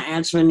 no, I'm not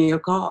answering your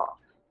call.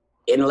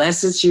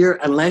 Unless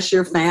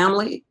your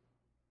family,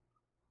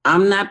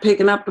 I'm not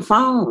picking up the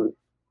phone,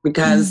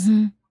 because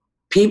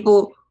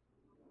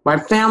my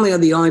family are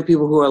the only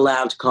people who are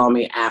allowed to call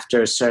me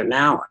after a certain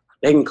hour.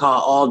 They can call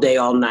all day,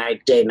 all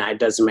night, day, night,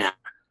 doesn't matter.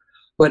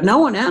 But no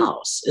one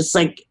else. It's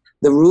like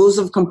the rules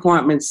of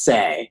comportment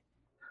say,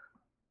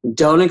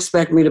 don't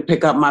expect me to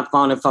pick up my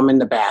phone if I'm in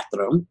the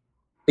bathroom,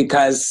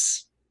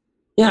 because,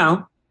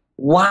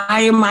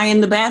 why am I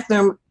in the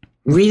bathroom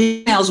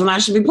reading emails when I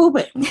should be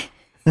pooping?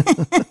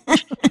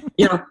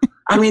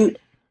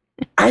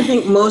 I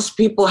think most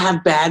people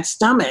have bad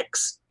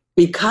stomachs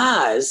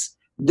because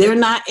they're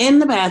not in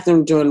the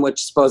bathroom doing what you're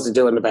supposed to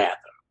do in the bathroom.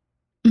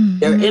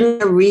 They're in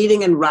there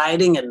reading and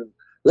writing and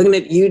looking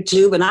at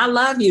YouTube, and I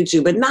love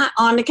YouTube, but not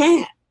on the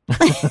can.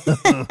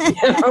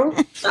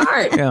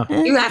 Sorry. Yeah,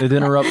 it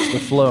interrupts the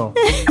flow.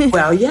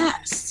 Well,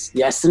 yes.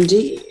 Yes,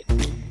 indeed.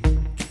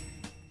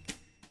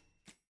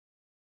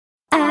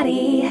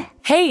 Addie.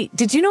 Hey,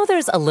 did you know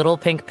there's a little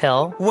pink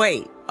pill?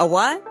 Wait, a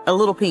what? A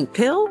little pink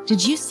pill?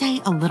 Did you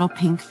say a little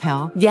pink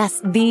pill?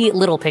 Yes, the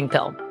little pink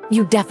pill.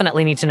 You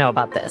definitely need to know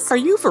about this. Are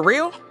you for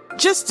real?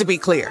 Just to be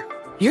clear,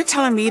 you're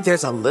telling me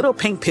there's a little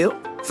pink pill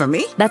for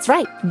me? That's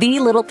right, the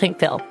little pink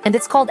pill. And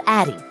it's called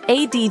Addyi,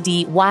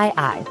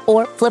 A-D-D-Y-I,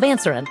 or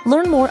flibanserin.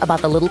 Learn more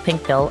about the little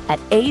pink pill at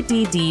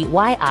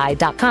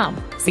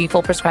ADDYI.com. See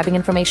full prescribing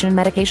information and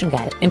medication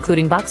guide,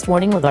 including boxed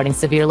warning regarding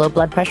severe low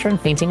blood pressure and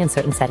fainting in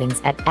certain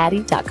settings at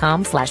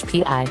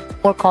Addyi.com/PI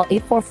or call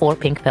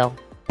 844-PINK-PILL.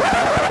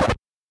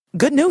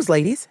 Good news,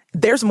 ladies.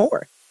 There's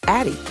more.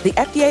 Addyi, the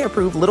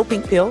FDA-approved little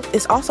pink pill,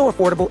 is also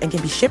affordable and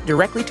can be shipped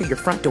directly to your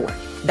front door.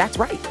 That's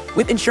right.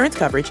 With insurance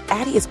coverage,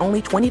 Addyi is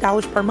only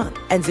 $20 per month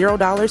and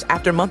 $0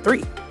 after month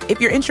 3. If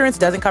your insurance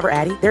doesn't cover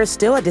Addyi, there is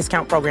still a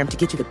discount program to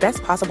get you the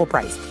best possible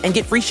price and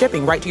get free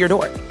shipping right to your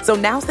door. So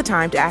now's the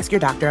time to ask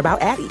your doctor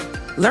about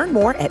Addyi. Learn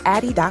more at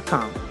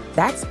Addyi.com.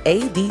 That's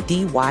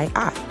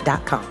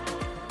ADDYI.com.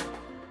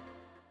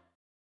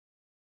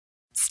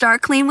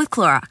 Start clean with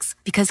Clorox,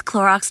 because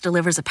Clorox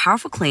delivers a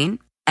powerful clean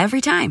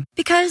every time.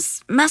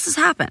 Because messes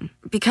happen.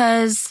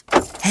 Because...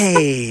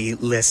 Hey,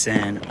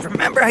 listen.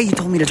 Remember how you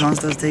told me to toss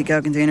those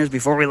takeout containers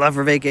before we left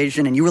for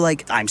vacation? And you were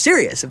like, I'm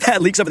serious. If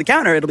that leaks over the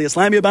counter, it'll be a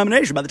slimy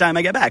abomination by the time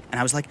I get back. And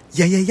I was like,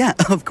 yeah,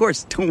 of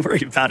course. Don't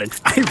worry about it.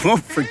 I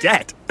won't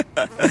forget.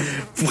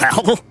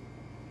 Well...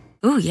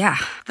 Ooh, yeah,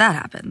 that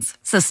happens.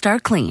 So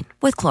start clean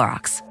with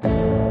Clorox.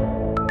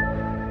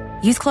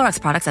 Use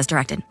Clorox products as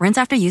directed. Rinse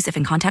after use if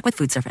in contact with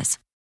food surface.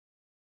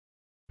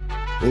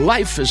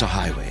 Life is a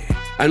highway,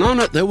 and on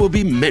it there will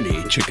be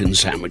many chicken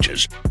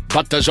sandwiches.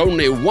 But there's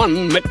only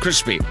one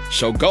McCrispy.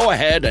 So go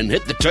ahead and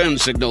hit the turn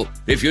signal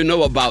if you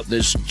know about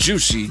this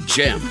juicy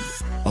gem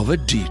of a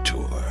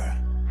detour.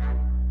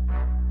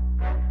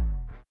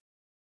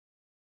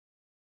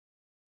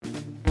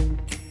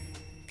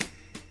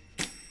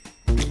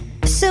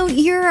 So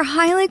you're a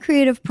highly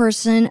creative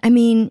person. I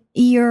mean,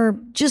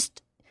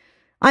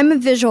 I'm a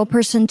visual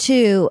person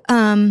too.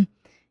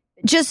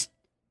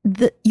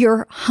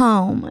 Your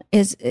home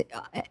is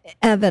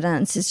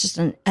evidence. It's just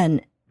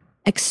an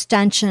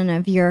extension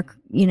of your,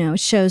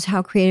 shows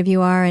how creative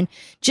you are. And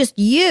just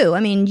you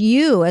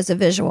as a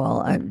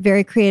visual are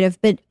very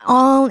creative, but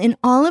in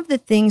all of the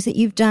things that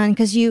you've done,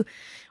 because you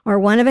are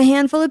one of a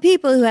handful of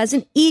people who has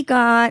an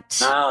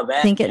EGOT. Oh,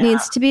 I think it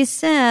needs to be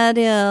said,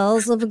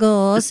 Ills, of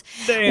course.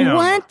 Damn.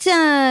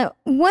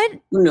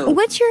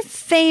 What's your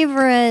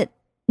favorite?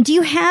 Do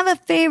you have a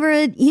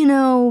favorite, do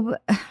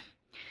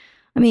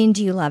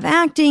you love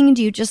acting?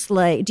 Do you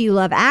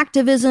love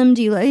activism?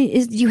 Do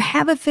you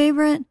have a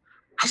favorite?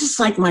 I just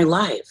like my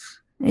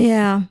life.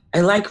 Yeah. I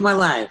like my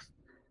life.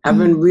 I've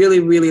been really,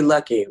 really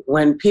lucky.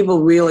 When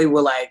people really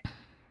were like,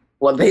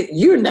 well,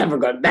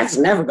 that's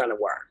never going to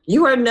work.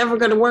 You are never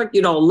going to work.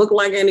 You don't look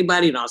like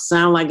anybody. You don't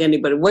sound like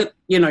anybody.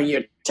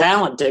 You're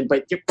talented,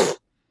 but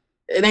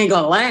it ain't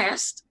going to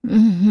last.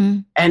 Mm-hmm.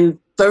 And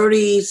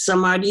 30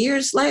 some odd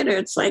years later,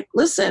 it's like,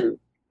 listen,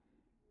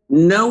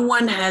 no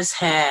one has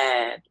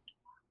had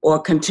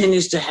or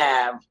continues to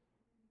have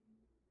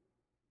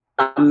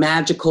a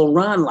magical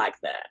run like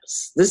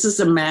this. This is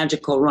a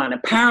magical run.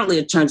 Apparently,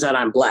 it turns out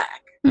I'm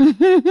Black.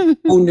 Who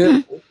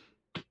knew?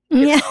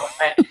 Yeah.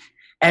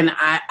 And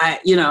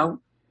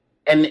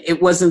and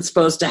it wasn't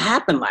supposed to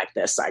happen like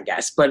this, I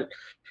guess. But,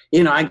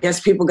 I guess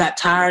people got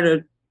tired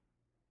of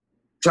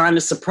trying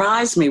to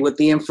surprise me with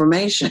the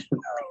information.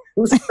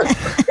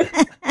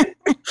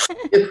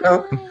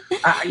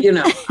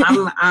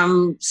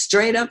 I'm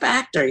straight up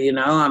actor,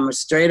 I'm a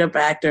straight up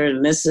actor,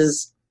 and this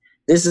is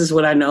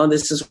what I know.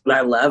 This is what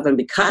I love. And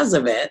because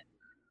of it,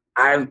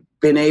 I've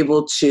been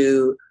able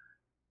to,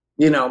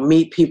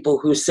 meet people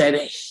who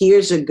said,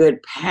 here's a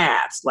good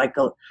path, like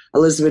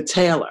Elizabeth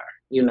Taylor.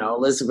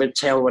 Elizabeth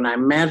Taylor, when I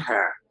met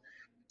her,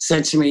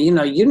 said to me,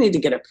 you need to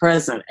get a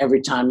present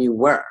every time you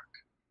work.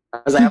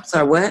 I was like, I'm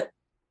sorry, what?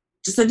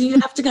 She said, you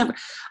have to get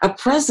a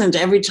present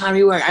every time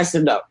you work. I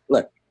said, no,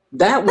 look,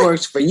 that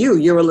works for you.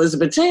 You're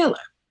Elizabeth Taylor.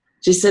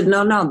 She said,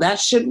 no, that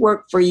should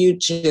work for you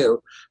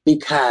too,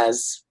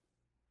 because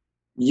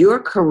your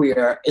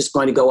career is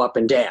going to go up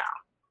and down.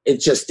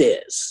 It just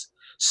is.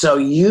 So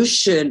you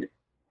should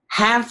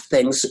have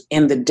things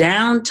in the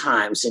down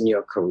times in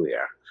your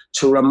career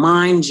to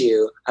remind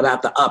you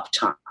about the up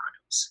times.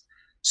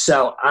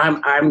 So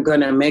I'm going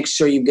to make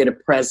sure you get a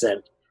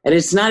present. And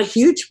it's not a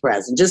huge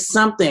present, just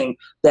something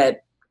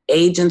that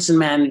agents and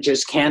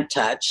managers can't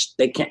touch.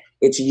 They can't.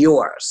 It's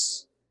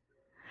yours.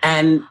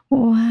 And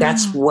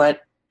that's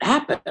what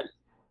happened.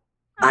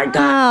 I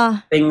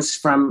got things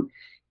from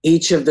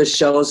each of the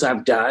shows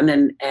I've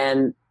done.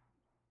 And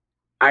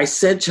I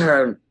said to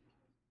her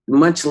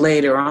much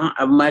later,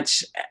 I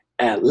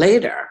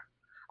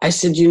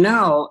said,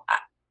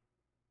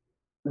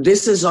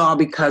 this is all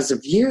because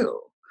of you.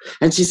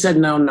 And she said,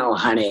 no,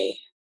 honey,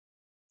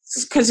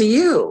 it's because of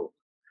you.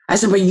 I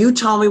said, but you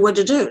told me what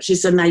to do. She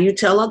said, now you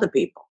tell other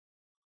people.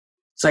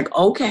 It's like,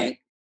 okay.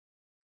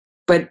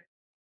 But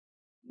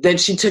then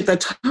she took the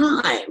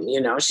time, you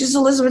know. She's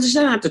Elizabeth, she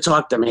didn't have to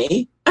talk to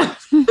me.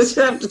 She didn't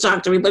have to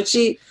talk to me, but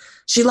she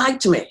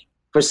liked me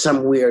for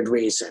some weird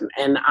reason.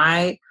 And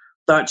I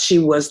thought she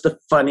was the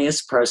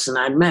funniest person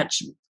I'd met.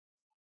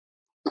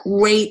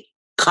 Great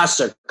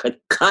cusser, could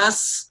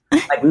cuss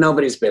like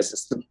nobody's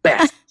business. The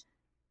best.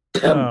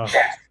 The best.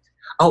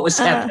 Oh, it was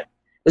heaven. It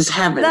was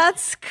heaven.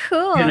 That's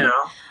cool. You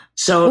know?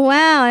 So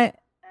wow.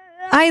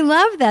 I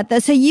love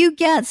that. So you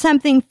get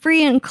something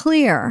free and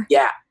clear.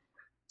 Yeah.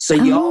 So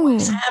you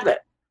always have it.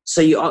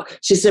 So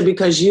she said,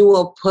 because you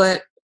will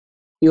put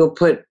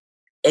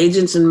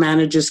agents and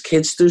managers'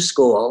 kids through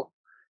school.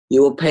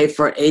 You will pay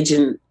for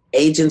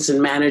agents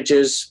and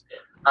managers'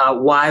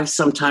 wives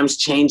sometimes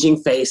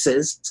changing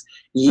faces.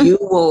 You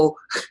will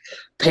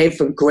pay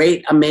for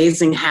great,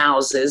 amazing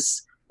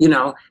houses, you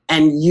know,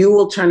 and you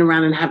will turn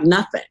around and have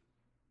nothing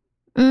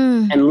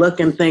and look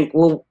and think,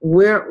 well,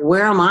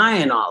 where am I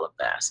in all of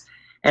this?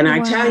 And I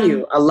tell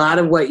you, a lot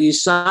of what you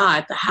saw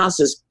at the house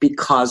is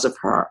because of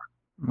her.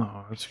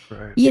 Oh, that's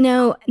great. You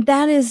know,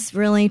 that is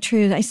really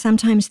true. I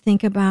sometimes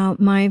think about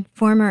my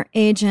former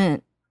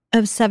agent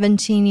of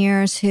 17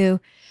 years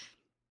who,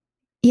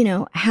 you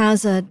know,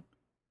 has a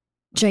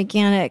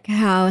gigantic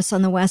house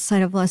on the west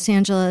side of Los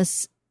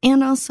Angeles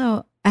and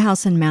also a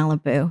house in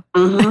Malibu.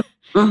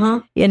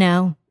 You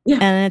know,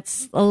 and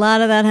it's a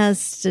lot of that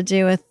has to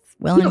do with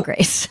Will and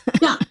Grace.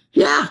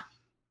 Yeah.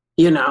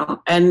 You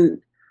know,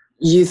 and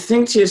you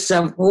think to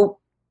yourself,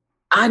 well,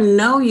 I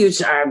know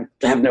I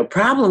have no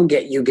problem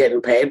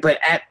getting paid, but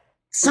at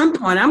some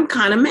point I'm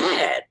kind of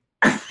mad.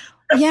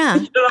 Yeah.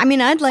 You know, I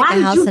mean, I'd like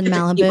a house in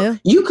Malibu.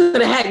 You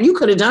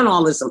could have done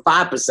all this in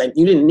 5%.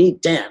 You didn't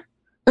need 10.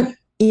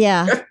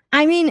 Yeah.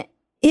 I mean,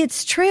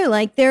 it's true.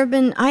 Like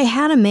I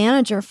had a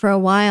manager for a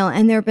while,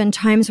 and there have been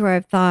times where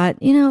I've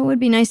thought, you know, it would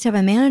be nice to have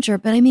a manager,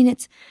 but I mean,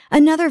 it's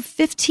another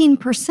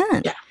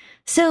 15%. Yeah.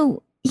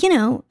 So, you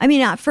know, I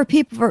mean, for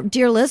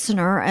dear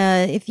listener,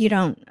 if you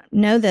don't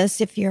know this,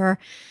 if you're,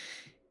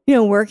 you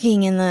know,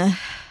 working in the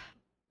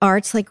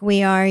arts like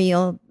we are,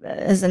 you'll,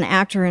 as an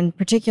actor in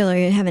particular,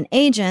 you have an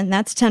agent,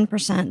 that's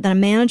 10%, then a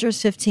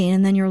manager's 15%,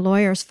 and then your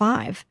lawyer's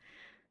 5%.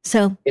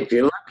 So, if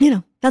you're lucky, you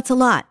know, that's a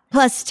lot.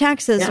 Plus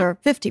taxes are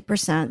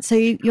 50%. So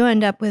you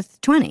end up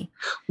with 20%.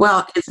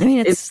 Well, it's a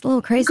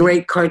little crazy.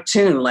 Great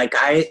cartoon. Like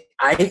I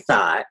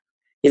thought,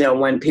 you know,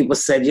 when people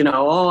said, you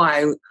know, oh,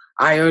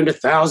 I earned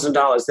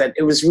 $1,000, that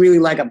it was really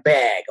like a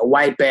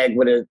white bag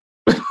with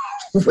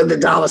a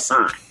dollar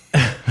sign.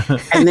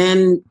 And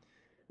then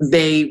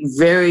they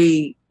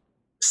very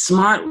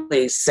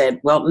smartly said,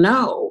 well,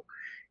 no,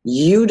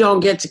 you don't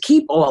get to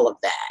keep all of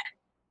that.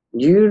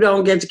 You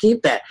don't get to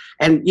keep that.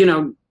 And, you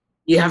know,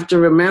 you have to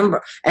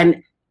remember.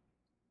 And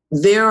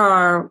there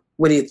are,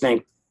 what do you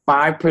think,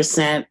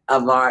 5%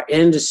 of our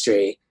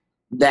industry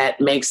that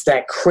makes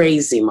that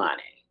crazy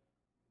money.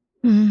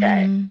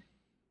 Okay.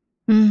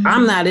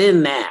 I'm not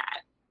in that.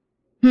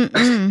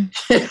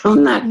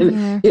 I'm not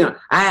in, you know,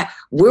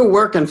 we're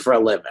working for a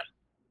living.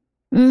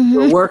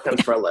 We're working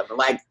for a living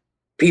like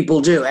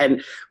people do.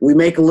 And we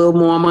make a little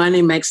more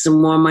money, make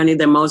some more money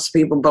than most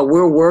people, but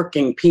we're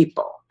working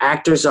people.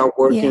 Actors are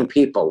working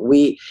people.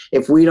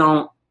 If we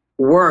don't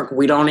work,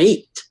 we don't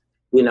eat,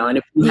 you know, and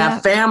if you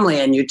have family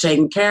and you're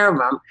taking care of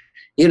them,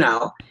 you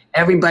know,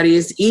 everybody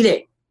is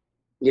eating,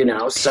 you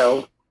know,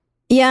 so.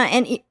 Yeah.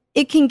 And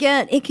it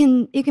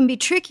can be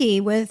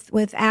tricky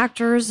with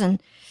actors and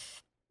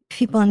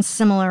people in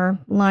similar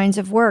lines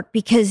of work,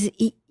 because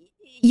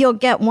you'll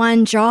get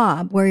one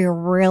job where you're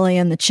really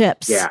in the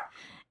chips. Yeah.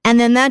 And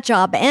then that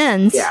job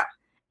ends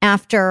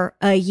after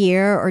a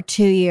year or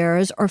 2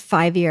 years or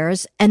 5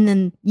 years. And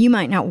then you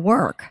might not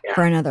work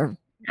for another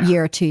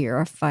year or 2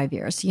 years or 5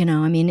 years. You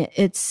know, I mean,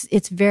 it's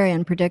very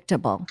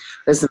unpredictable.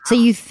 Listen, so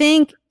you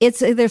think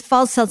there's a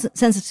false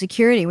sense of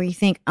security where you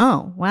think,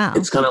 oh, wow.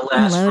 It's going to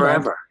last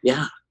forever.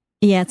 Yeah.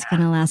 Yeah, it's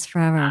going to last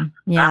forever.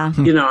 Yeah.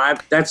 You know,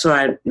 that's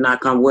why I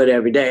knock on wood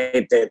every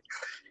day that,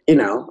 you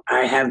know, I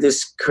have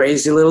this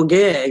crazy little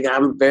gig.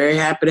 I'm very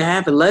happy to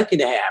have it, lucky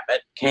to have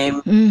it.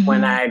 Came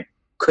when I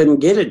couldn't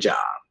get a job.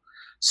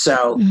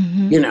 So,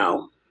 you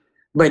know,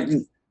 but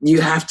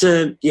you have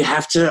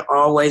to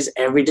always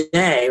every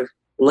day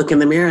look in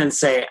the mirror and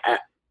say,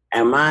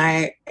 am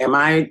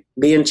I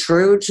being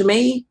true to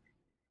me?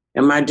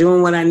 Am I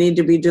doing what I need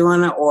to be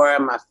doing, or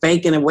am I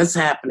faking it? What's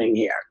happening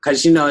here?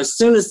 Because, you know, as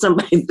soon as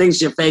somebody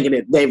thinks you're faking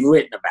it, they've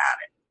written about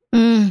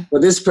it.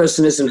 Well, this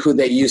person isn't who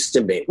they used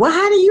to be. Well,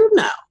 how do you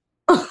know?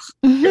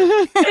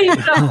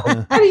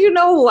 How do you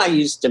know who I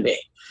used to be?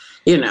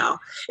 You know,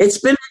 it's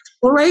been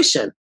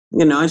exploration.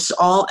 You know, it's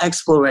all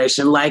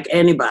exploration, like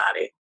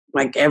anybody,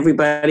 like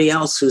everybody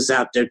else who's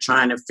out there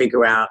trying to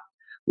figure out,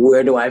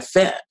 where do I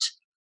fit?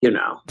 You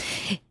know.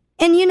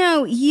 And, you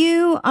know,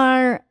 you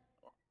are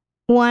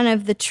one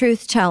of the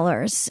truth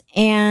tellers,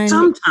 and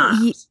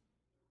sometimes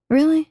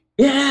really,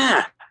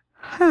 yeah,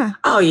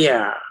 oh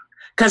yeah,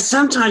 because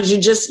sometimes you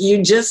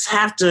just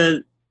have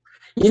to,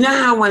 you know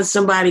how when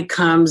somebody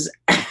comes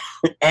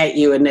at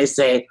you and they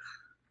say,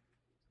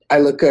 I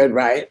look good,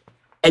 right?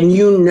 And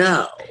you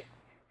know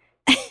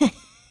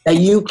that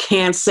you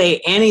can't say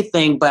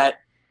anything but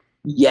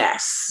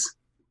yes.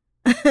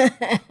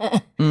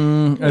 I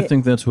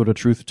think that's what a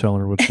truth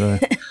teller would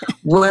say.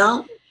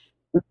 Well,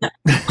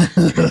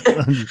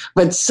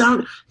 but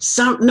some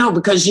no,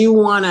 because you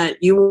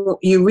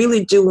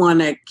really do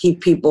want to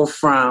keep people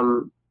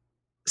from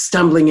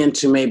stumbling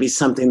into maybe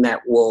something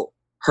that will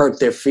hurt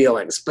their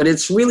feelings, but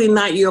it's really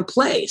not your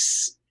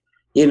place.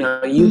 You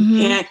know, you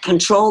can't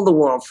control the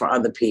world for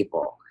other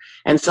people.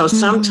 And so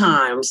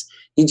sometimes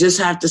you just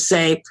have to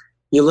say,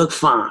 you look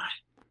fine.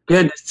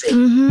 Good to see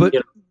you. But, You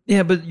know?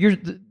 yeah, but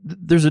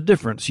there's a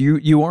difference.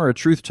 You are a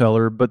truth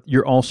teller, but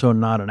you're also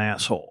not an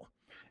asshole.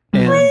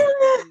 And we're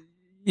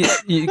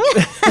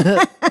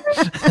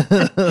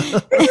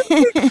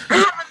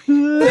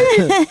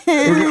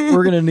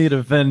going to need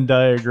a Venn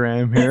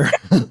diagram here.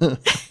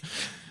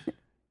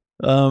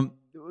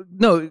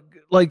 No,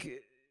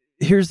 like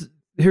here's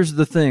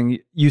the thing.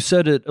 You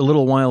said it a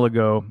little while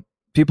ago.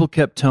 People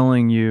kept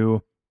telling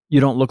you, you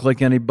don't look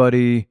like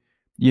anybody.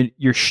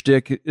 Your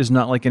shtick is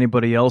not like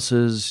anybody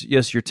else's.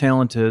 Yes, you're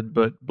talented,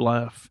 but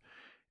bluff.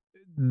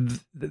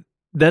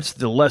 That's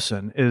the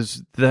lesson,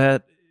 is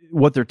that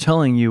what they're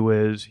telling you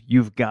is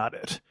you've got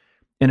it.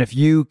 And if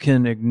you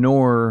can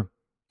ignore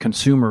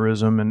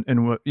consumerism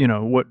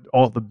and what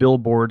all the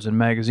billboards and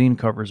magazine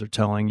covers are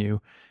telling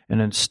you,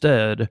 and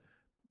instead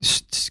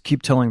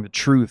keep telling the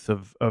truth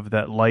of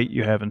that light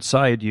you have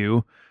inside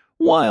you,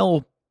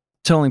 while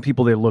telling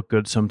people they look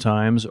good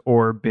sometimes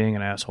or being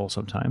an asshole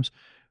sometimes.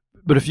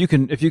 But if you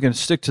can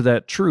stick to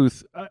that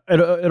truth,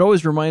 it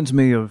always reminds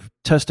me of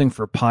testing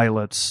for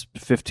pilots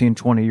 15,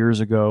 20 years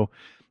ago.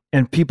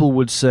 And people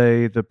would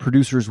say, the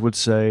producers would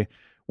say,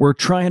 we're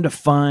trying to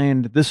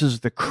find, this is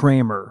the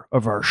Kramer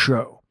of our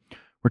show.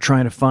 We're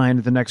trying to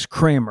find the next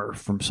Kramer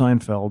from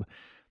Seinfeld.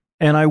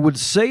 And I would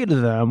say to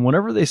them,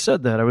 whenever they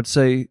said that, I would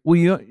say,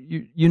 well,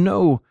 you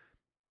know,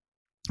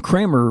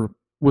 Kramer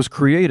was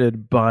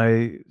created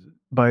by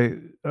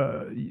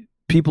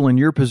people in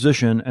your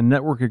position and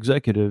network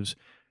executives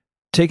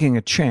taking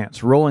a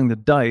chance, rolling the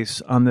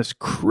dice on this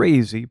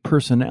crazy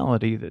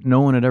personality that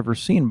no one had ever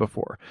seen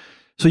before.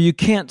 So you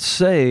can't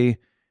say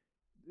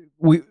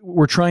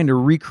we're trying to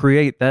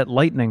recreate that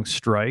lightning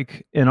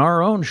strike in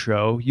our own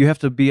show. You have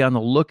to be on the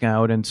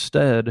lookout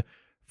instead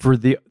for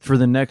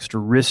the next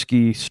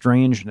risky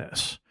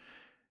strangeness.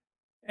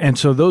 And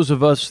so those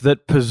of us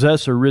that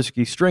possess a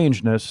risky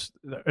strangeness,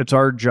 it's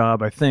our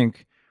job, I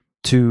think,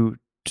 to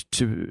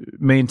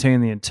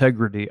maintain the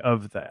integrity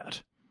of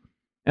that.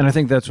 And I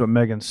think that's what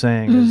Megan's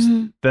saying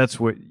is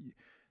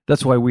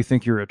that's why we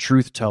think you're a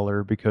truth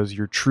teller, because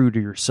you're true to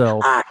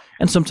yourself.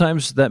 And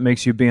sometimes that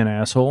makes you be an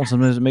asshole.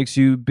 Sometimes it makes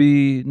you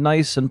be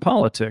nice and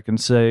politic and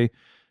say,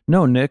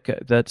 no, Nick,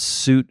 that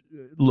suit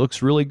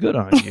looks really good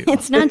on you.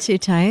 It's not too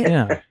tight.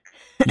 Yeah.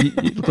 You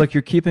look like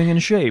you're keeping in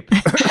shape.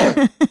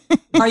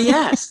 Oh,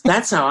 yes.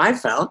 That's how I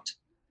felt.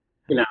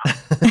 You know,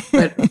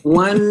 but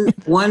one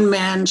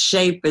man's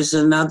shape is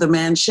another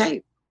man's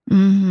shape.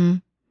 Mm-hmm.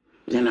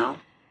 You know?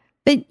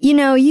 But, you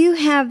know, you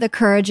have the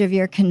courage of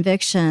your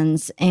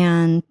convictions,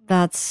 and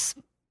that's,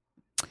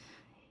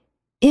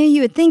 you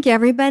would think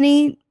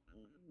everybody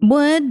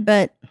would,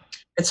 but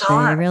it's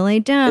hard. They really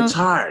don't. It's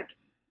hard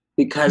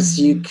because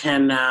you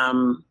can,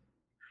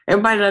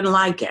 everybody doesn't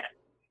like it.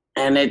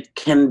 And it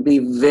can be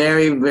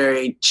very,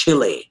 very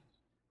chilly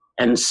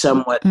and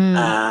somewhat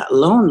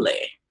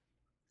lonely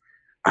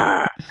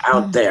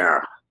out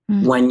there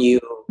when you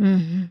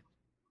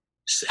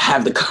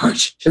have the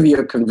courage of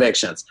your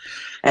convictions.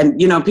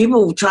 And, you know,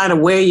 people try to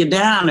wear you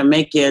down and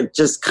make you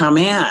just come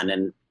in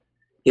and,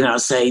 you know,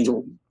 say,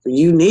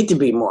 you need to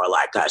be more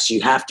like us.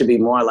 You have to be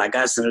more like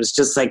us. And it's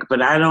just like,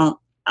 but I don't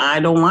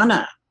want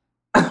to.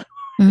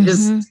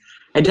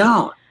 I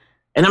don't.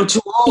 And I'm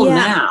too old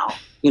now.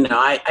 You know,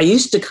 I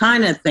used to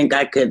kind of think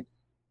I could,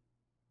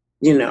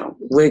 you know,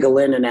 wiggle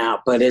in and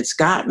out, but it's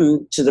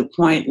gotten to the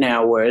point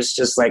now where it's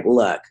just like,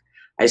 look,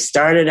 I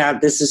started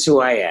out, this is who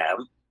I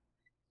am.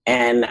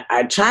 And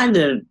I tried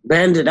to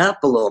bend it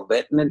up a little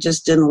bit and it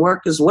just didn't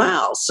work as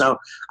well. So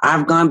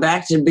I've gone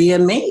back to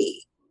being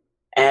me.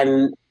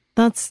 And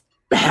that's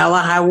hell or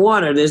high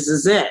water, this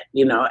is it,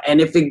 you know.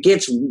 And if it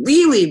gets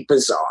really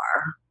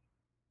bizarre,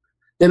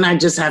 then I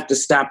just have to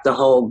stop the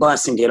whole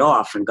bus and get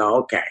off and go,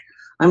 okay,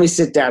 let me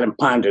sit down and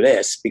ponder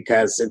this,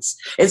 because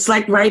it's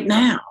like right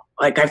now.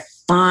 Like I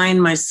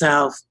find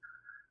myself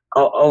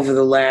over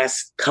the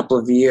last couple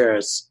of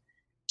years,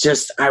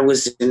 I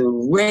was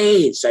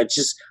enraged. I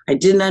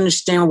didn't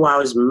understand why I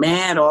was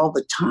mad all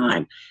the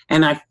time.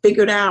 And I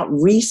figured out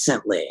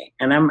recently,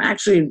 and I'm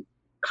actually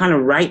kind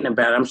of writing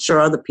about it, I'm sure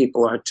other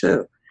people are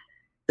too,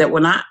 that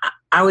when I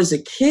was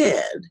a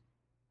kid,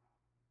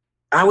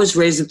 I was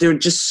raised that there were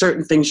just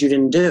certain things you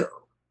didn't do.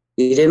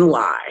 You didn't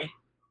lie,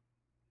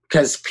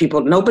 because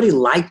nobody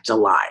liked a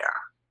liar.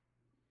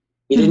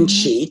 You didn't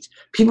cheat.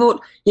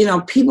 People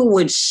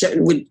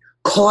would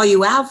call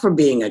you out for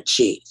being a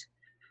cheat.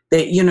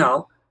 That, you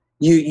know,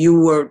 you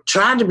were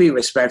trying to be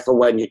respectful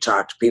when you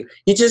talk to people.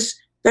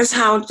 That's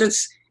how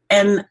it's,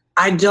 and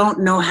I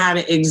don't know how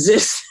to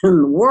exist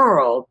in the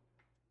world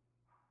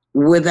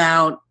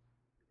without,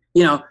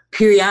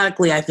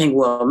 periodically I think,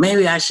 well,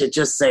 maybe I should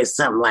just say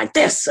something like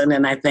this. And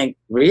then I think,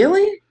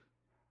 really?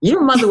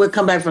 Your mother would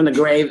come back from the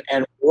grave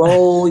and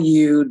roll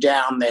you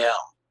down the hill.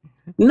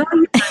 No,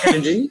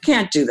 you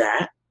can't do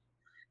that.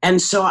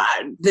 And so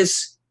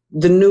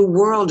the new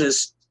world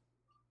is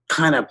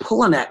kind of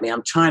pulling at me.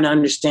 I'm trying to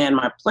understand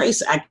my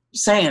place. I keep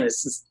saying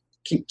this,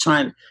 keep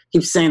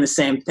saying the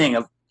same thing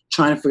of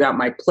trying to figure out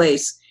my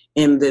place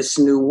in this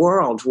new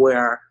world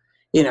where,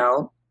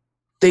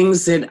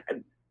 things that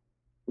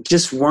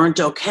just weren't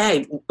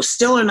okay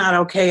still are not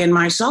okay in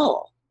my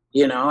soul.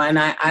 And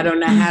I don't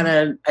know how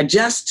to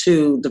adjust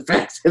to the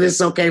fact that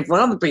it's okay for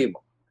other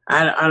people.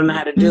 I don't know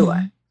how to do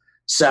it.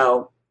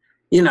 So,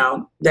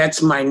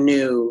 that's my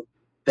new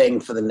thing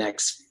for the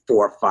next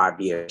 4 or 5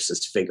 years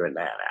is figuring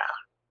that out.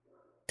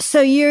 So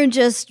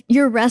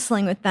you're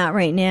wrestling with that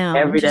right now.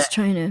 Every day. Just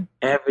trying to.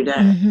 Every day.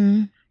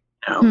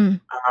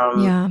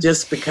 Mm-hmm.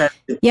 Just because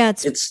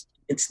it's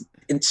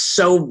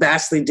so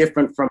vastly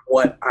different from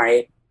what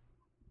I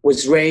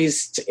was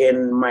raised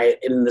in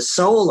the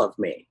soul of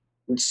me.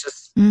 It's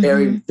just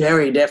very,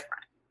 very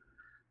different.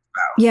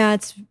 So. Yeah,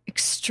 it's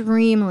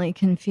extremely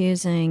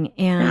confusing.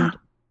 And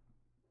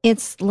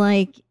it's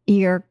like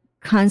you're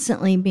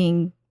constantly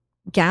being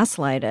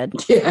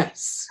gaslighted.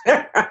 Yes.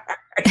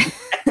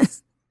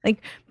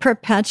 Like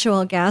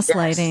perpetual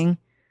gaslighting. Yes.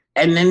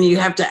 And then you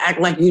have to act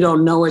like you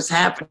don't know what's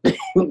happening.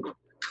 But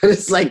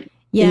it's like,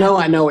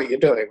 I know what you're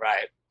doing,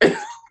 right?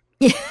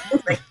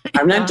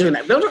 I'm not doing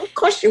that. No, of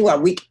course you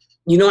are.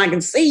 I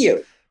can see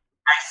you.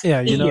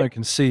 I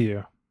can see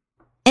you.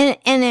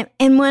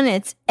 And when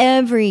it's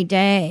every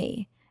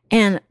day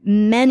and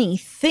many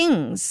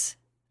things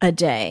a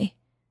day,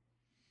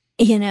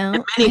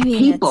 and many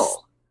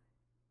people.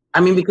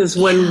 Because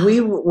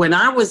when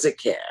I was a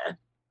kid,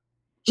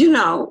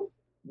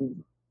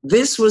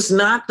 this was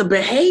not the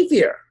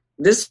behavior.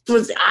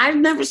 I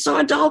never saw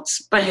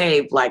adults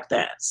behave like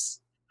this.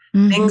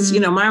 Things,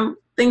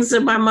 things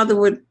that my mother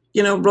would,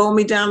 roll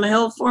me down the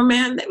hill for,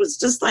 man, it was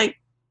just like,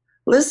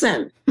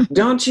 listen,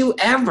 don't you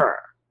ever,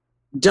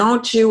 it's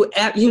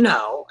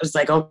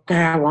like, okay,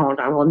 I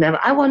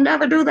will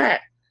never do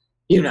that,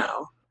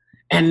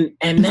 and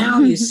now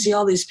you see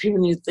all these people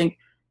and you think,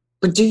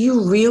 but do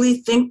you really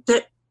think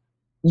that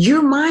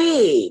you're my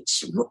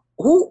age?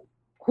 Who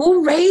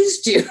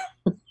raised you?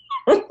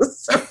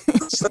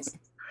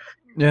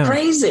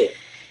 Crazy.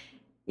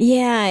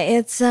 Yeah,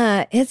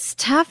 it's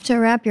tough to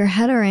wrap your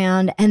head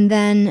around. And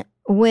then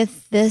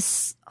with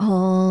this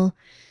whole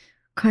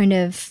kind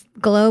of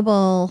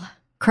global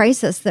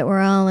crisis that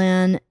we're all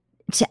in,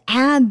 to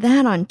add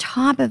that on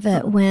top of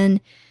it,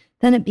 when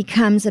then it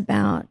becomes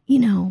about,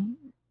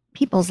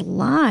 people's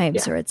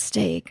lives are at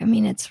stake.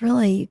 It's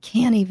really, you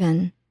can't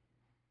even,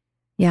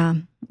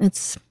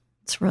 it's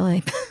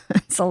really,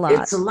 it's a lot.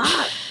 It's a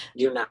lot,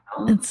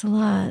 It's a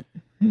lot.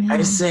 Yeah.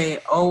 I say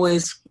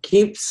always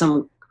keep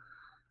some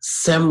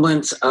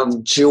semblance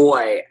of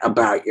joy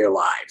about your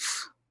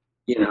life,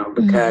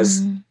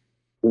 because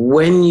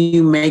when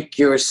you make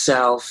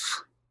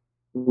yourself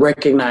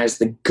recognize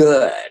the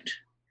good,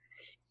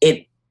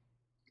 it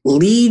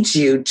leads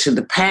you to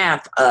the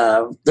path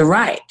of the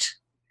right.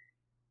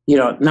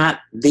 Not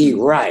the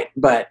right,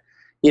 but,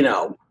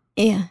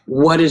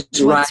 what is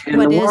right in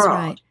the world.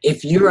 Right.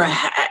 If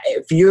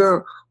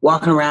you're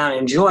walking around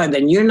in joy,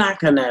 then you're not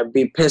going to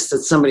be pissed that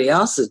somebody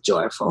else is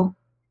joyful.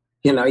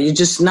 You're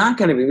just not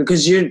going to be,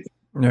 because you're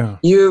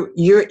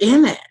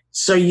in it.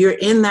 So you're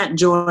in that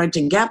joy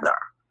together.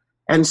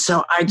 And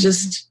so I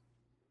just,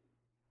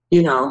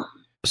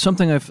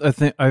 something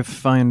I've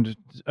found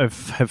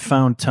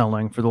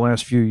telling for the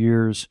last few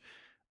years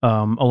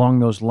along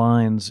those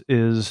lines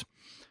is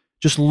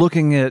just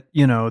looking at,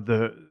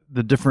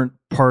 the different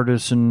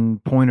partisan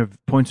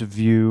points of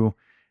view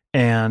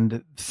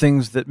and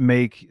things that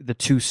make the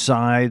two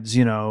sides,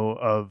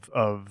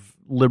 of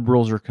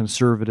liberals or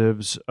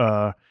conservatives,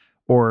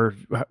 or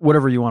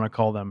whatever you want to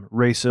call them,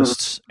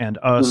 racists and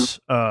us.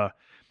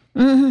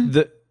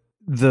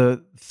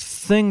 The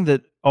thing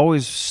that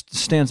always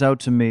stands out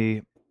to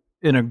me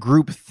in a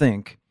group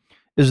think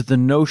is the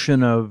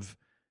notion of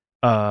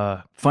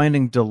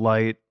finding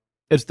delight.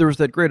 There was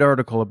that great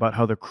article about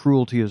how the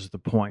cruelty is the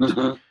point.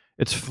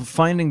 It's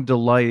finding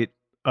delight,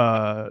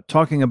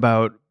 talking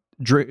about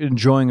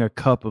enjoying a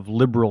cup of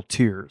liberal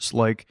tears.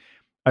 Like,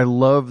 I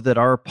love that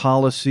our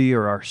policy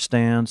or our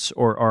stance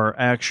or our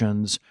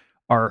actions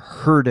are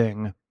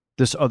hurting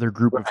this other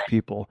group of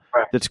people.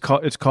 It's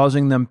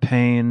causing them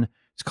pain.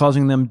 It's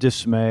causing them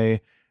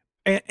dismay,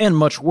 and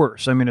much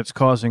worse. It's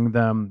causing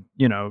them,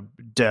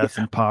 death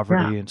and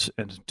poverty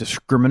and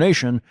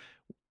discrimination.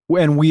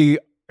 And we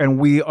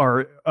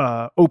are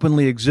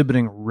openly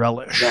exhibiting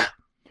relish.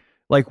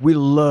 Like, we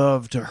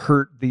love to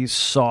hurt these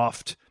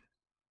soft,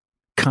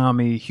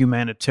 commie,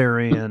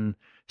 humanitarian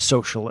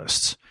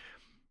socialists.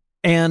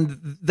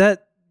 And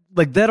that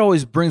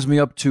always brings me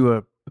up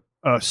to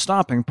a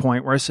stopping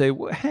point where I say,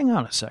 well, hang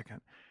on a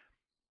second.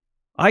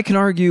 I can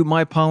argue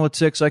my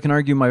politics. I can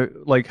argue my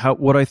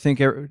what I think,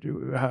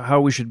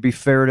 how we should be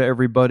fair to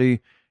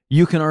everybody.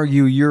 You can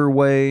argue your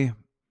way.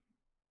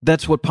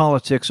 That's what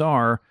politics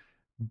are.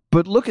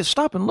 But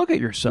stop and look at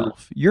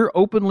yourself. You're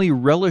openly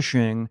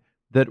relishing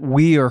that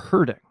we are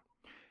hurting.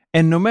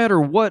 And no matter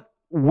what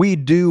we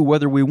do,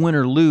 whether we win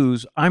or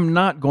lose, I'm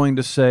not going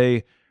to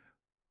say,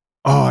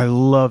 oh, I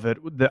love it.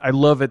 I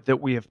love it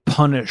that we have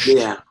punished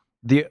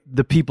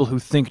the people who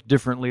think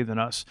differently than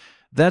us.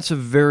 That's a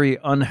very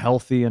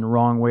unhealthy and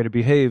wrong way to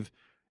behave.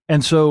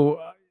 And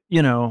so,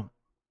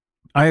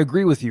 I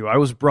agree with you. I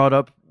was brought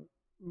up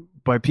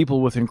by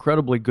people with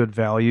incredibly good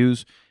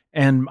values,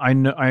 and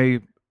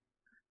I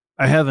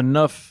have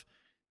enough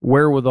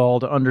wherewithal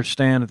to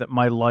understand that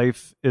my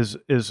life is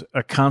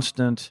a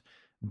constant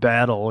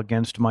battle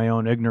against my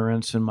own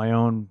ignorance and my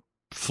own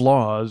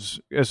flaws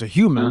as a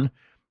human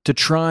to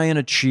try and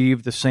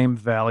achieve the same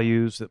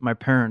values that my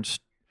parents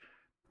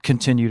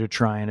continue to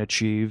try and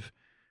achieve.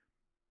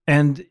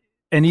 And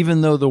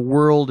even though the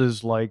world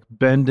is like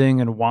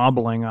bending and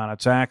wobbling on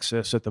its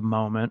axis at the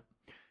moment,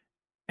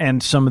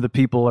 and some of the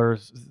people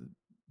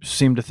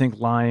seem to think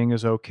lying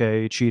is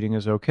okay, cheating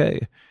is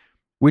okay,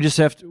 we just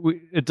have to.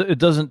 It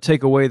doesn't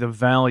take away the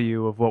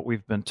value of what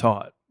we've been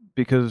taught,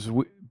 because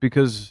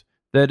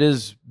that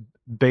is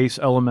base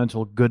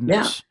elemental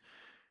goodness. Yeah.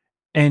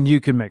 And you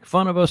can make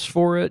fun of us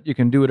for it. You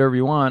can do whatever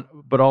you want.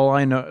 But all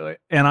I know,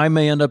 and I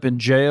may end up in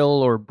jail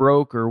or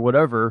broke or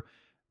whatever,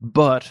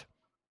 but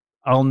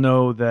I'll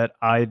know that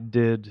I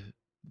did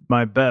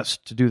my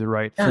best to do the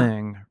right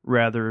thing,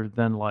 rather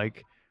than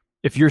like,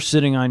 if you're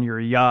sitting on your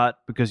yacht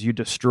because you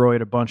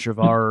destroyed a bunch of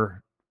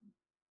our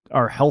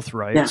health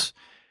rights,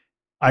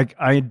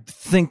 I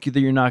think that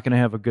you're not going to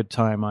have a good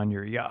time on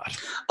your yacht.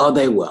 Oh,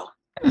 they will.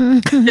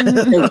 They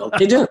will.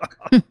 They do.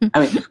 I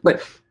mean,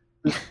 but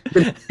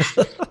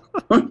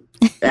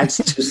that's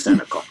too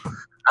cynical.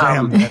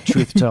 Damn that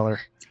truth teller.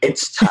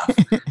 It's tough.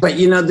 But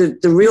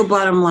the real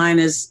bottom line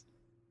is,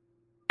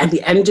 at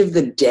the end of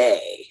the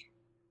day,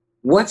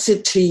 what's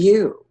it to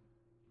you?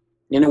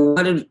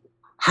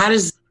 How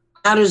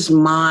does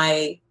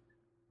my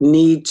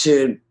need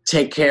to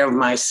take care of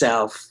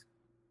myself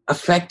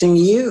affecting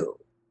you?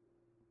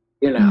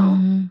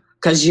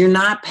 Because you're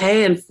not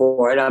paying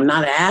for it. I'm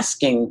not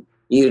asking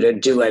you to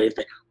do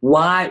anything.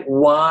 Why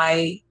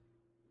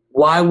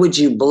would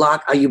you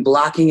block? Are you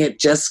blocking it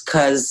just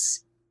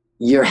because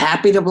you're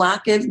happy to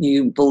block it?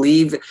 You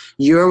believe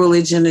your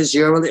religion is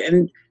your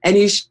religion, and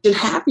you should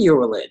have your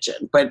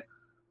religion. But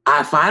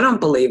if I don't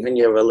believe in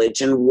your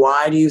religion,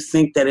 why do you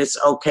think that it's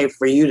okay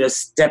for you to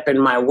step in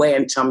my way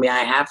and tell me I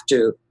have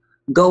to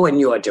go in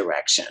your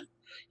direction?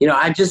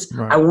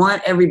 I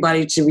want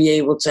everybody to be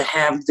able to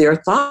have their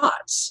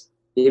thoughts,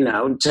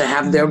 to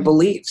have their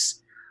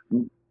beliefs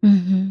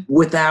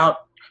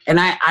without. And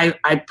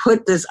I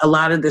put a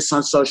lot of this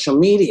on social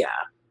media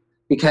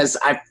because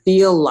I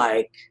feel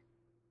like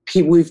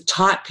we've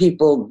taught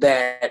people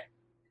that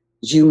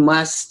you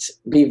must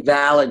be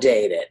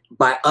validated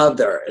by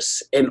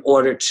others in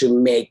order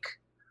to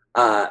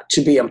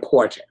be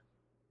important.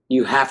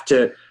 You have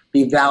to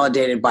be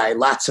validated by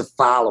lots of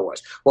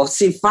followers. Well,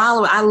 see,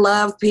 I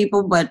love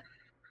people, but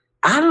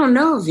I don't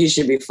know if you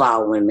should be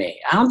following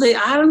me. I'm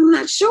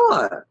not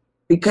sure.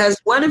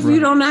 Because what if you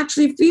don't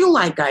actually feel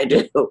like I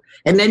do?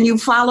 And then you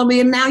follow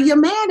me and now you're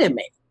mad at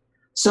me.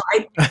 So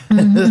I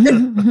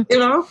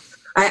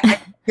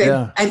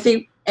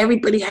think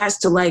everybody has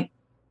to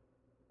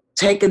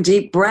take a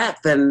deep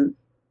breath and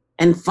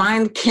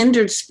find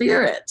kindred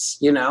spirits,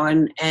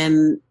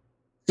 and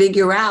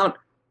figure out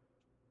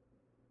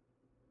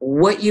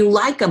what you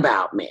like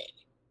about me,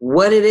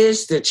 what it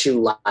is that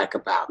you like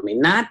about me.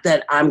 Not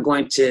that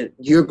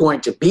you're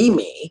going to be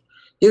me.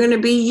 You're going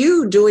to be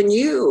you doing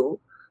you,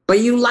 but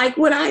you like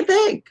what I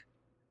think.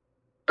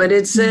 But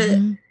it's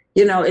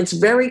it's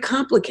very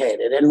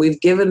complicated, and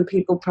we've given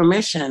people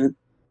permission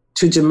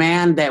to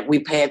demand that we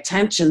pay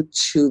attention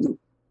to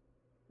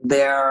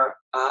their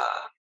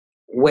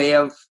way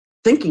of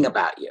thinking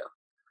about you.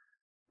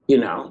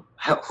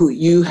 Who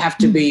you have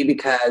to be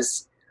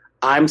because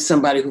I'm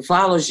somebody who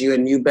follows you,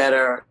 and you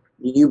better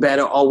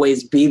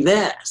always be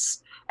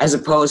this, as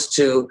opposed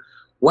to,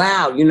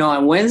 wow,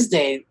 on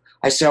Wednesday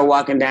I saw her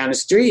walking down the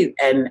street,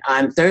 and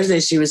on Thursday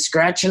she was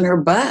scratching her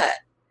butt.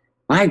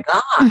 My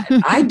God,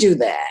 I do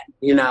that,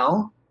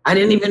 I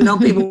didn't even know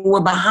people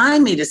were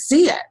behind me to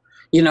see it,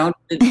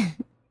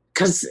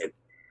 because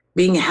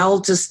being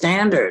held to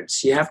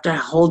standards, you have to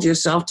hold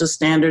yourself to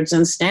standards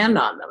and stand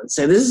on them and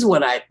say, this is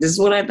what I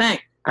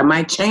think. I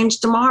might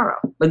change tomorrow,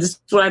 but this is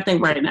what I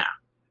think right now,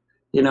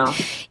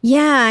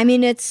 Yeah, I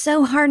mean, it's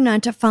so hard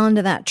not to fall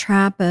into that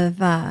trap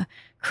of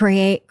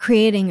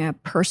creating a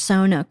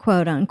persona,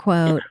 quote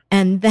unquote,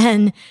 and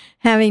then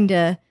having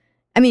to.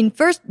 I mean,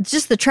 first,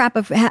 just the trap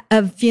of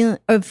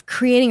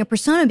creating a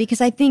persona,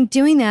 because I think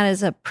doing that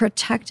is a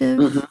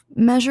protective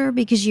measure,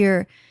 because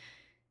you're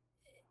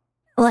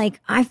like,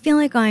 I feel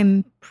like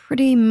I'm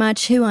pretty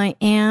much who I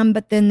am,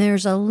 but then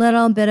there's a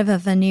little bit of a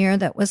veneer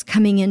that was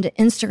coming into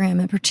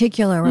Instagram in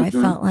particular where I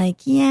felt like,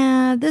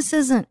 yeah, this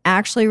isn't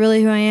actually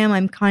really who I am.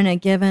 I'm kind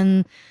of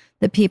giving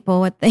the people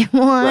what they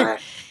want. Right.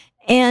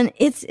 And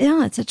it's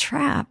a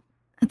trap.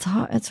 It's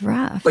hard. It's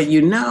rough. But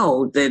you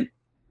know that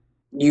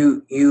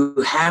you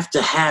have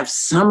to have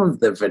some of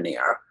the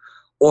veneer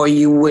or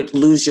you would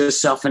lose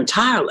yourself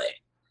entirely.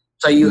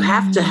 So you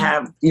have to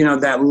have,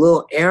 that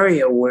little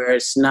area where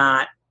it's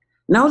not,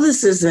 no,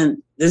 this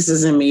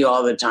isn't me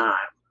all the time.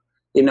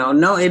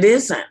 No, it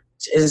isn't.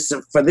 It's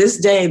for this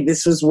day,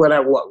 this is what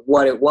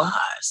it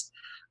was.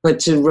 But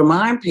to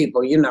remind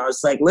people,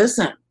 it's like,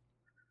 listen,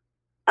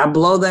 I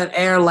blow that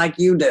air like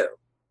you do,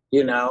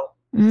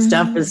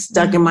 Stuff is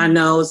stuck in my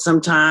nose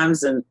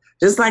sometimes, and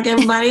just like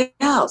everybody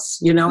else,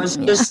 it's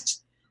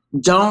just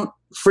don't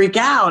freak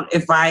out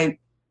if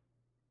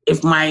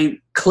my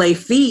clay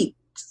feet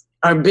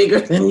are bigger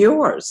than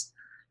yours,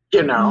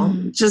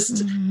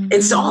 just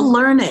it's all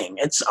learning.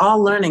 It's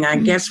all learning. I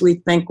guess we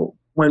think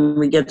when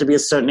we get to be a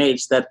certain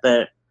age that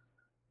the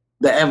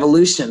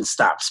evolution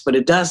stops, but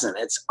it doesn't.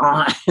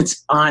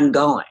 It's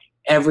ongoing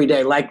every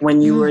day, like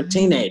when you were a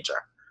teenager,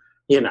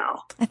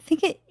 I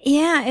think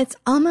it's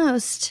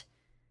almost,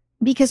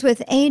 because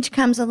with age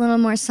comes a little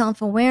more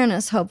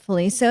self-awareness,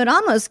 hopefully. So it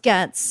almost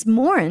gets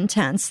more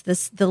intense,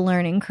 the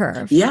learning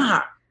curve.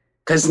 Yeah,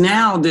 because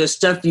now there's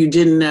stuff you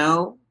didn't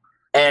know.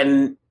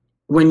 And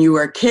when you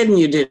were a kid and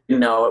you didn't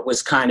know, it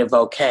was kind of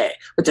okay.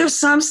 But there's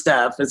some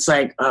stuff, it's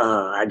like,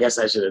 oh, I guess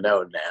I should have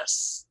known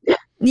this.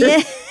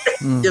 Yeah.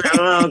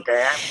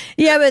 Okay.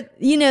 Yeah, but,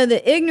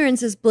 the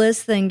ignorance is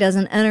bliss thing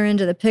doesn't enter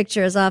into the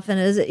picture as often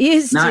as it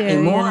used Not to.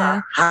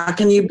 anymore. How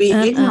can you be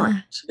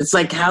ignorant? It's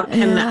like, how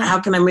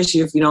can I miss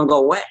you if you don't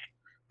go away?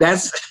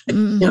 That's,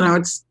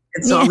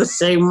 it's all the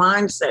same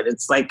mindset.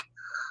 It's like,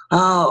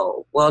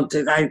 oh, well,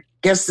 I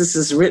guess this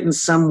is written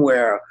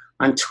somewhere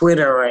on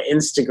Twitter or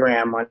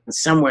Instagram or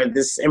somewhere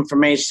this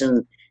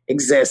information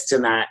exists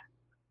and I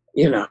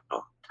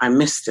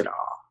missed it all.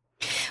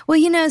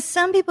 Well,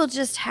 some people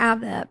just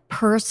have that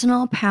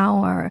personal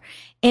power,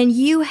 and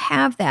you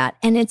have that.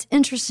 And it's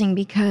interesting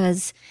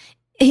because,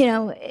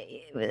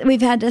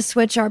 we've had to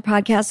switch our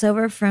podcasts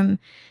over from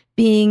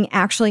being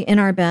actually in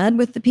our bed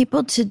with the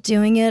people to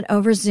doing it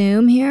over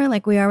Zoom here,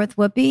 like we are with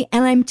Whoopi.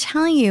 And I'm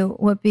telling you,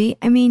 Whoopi,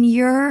 I mean,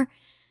 you're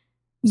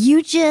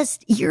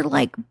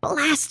like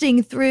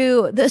blasting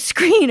through the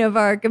screen of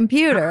our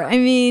computer. I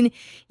mean,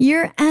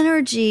 your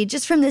energy,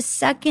 just from the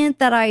second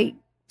that I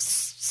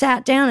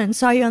sat down and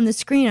saw you on the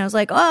screen, I was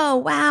like, oh,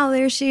 wow,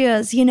 there she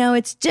is.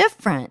 It's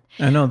different.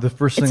 I know. The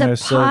first thing I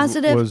said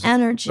positive was,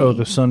 energy. oh,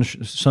 the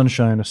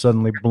sunshine is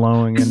suddenly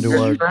blowing into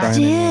our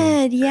dining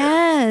room.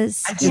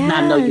 Yes. I did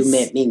not know you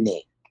meant me,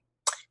 Nick.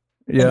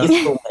 Yeah.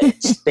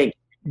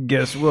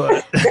 Guess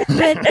what?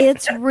 But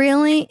it's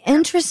really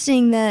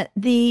interesting that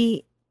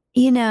the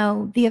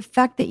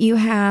effect that you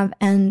have,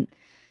 and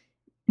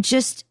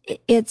just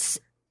it's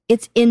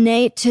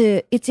innate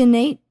to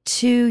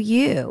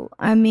you.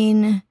 I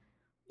mean,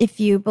 if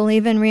you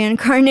believe in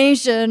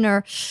reincarnation,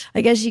 or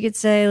I guess you could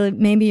say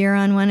maybe you're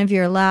on one of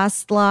your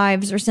last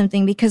lives or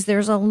something, because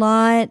there's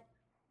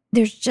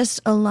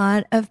just a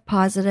lot of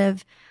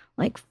positive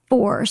like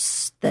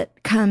force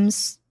that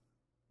comes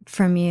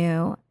from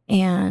you,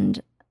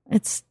 and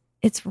it's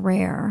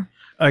rare.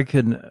 I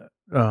can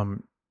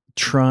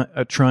try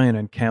and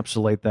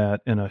encapsulate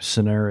that in a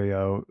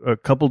scenario. A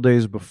couple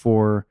days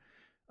before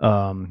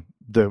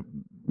the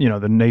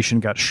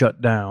nation got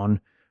shut down,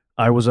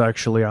 I was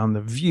actually on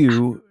The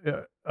View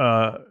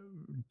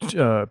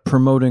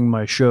promoting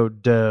my show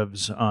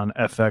Devs on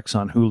FX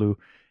on Hulu,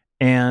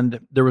 and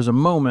there was a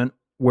moment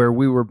where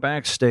we were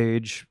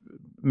backstage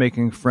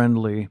making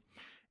friendly,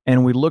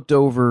 and we looked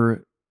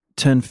over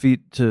 10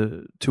 feet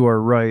to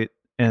our right,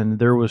 and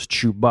there was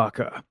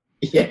Chewbacca.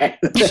 Yeah.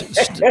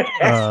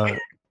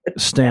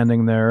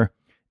 Standing there,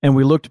 and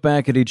we looked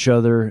back at each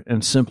other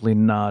and simply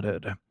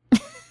nodded.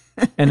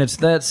 And it's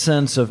that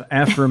sense of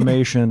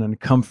affirmation and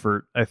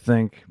comfort, I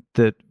think,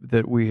 that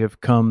we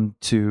have come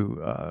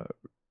to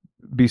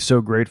be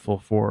so grateful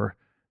for,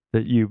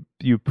 that you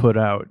put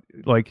out.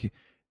 Like,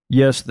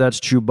 yes, that's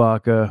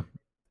Chewbacca.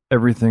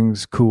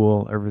 Everything's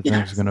cool.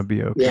 Everything's going to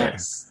be okay.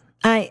 Yes.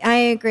 I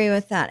agree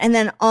with that. And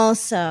then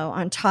also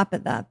on top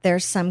of that,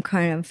 there's some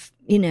kind of,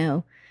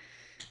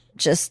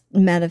 just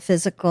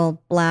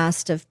metaphysical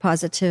blast of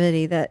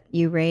positivity that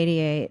you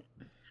radiate.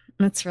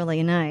 That's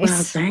really nice.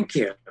 Well, thank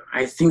you.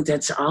 I think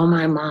that's all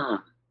my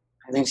mom.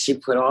 I think she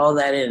put all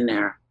that in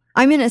there.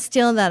 I'm going to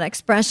steal that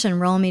expression,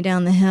 roll me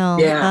down the hill.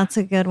 Yeah. That's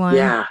a good one.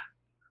 Yeah.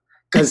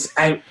 Because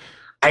I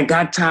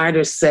got tired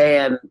of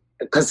saying,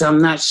 because I'm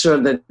not sure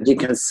that you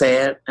can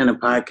say it in a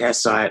podcast,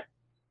 so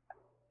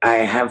I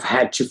have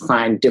had to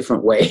find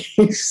different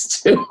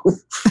ways to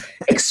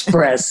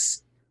express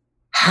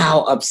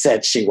how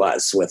upset she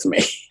was with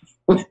me.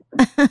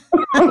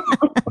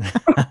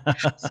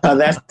 So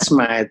that's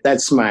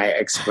my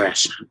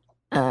expression.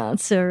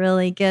 That's a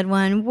really good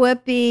one.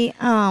 Whoopi,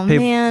 Hey,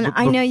 man,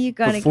 I know you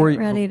got to get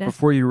ready to...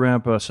 Before you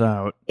wrap us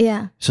out,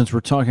 Yeah. since we're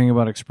talking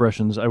about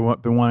expressions,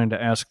 I've been wanting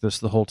to ask this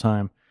the whole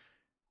time.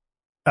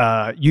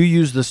 You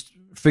use this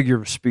figure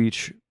of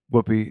speech,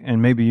 Whoopi,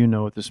 and maybe you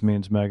know what this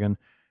means, Megan,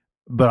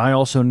 but I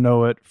also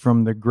know it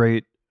from the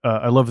great,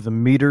 I love the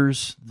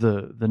Meters,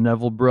 the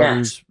Neville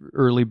Brothers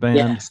early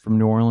band from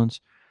New Orleans,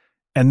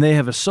 and they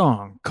have a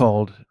song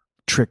called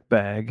Trick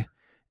Bag.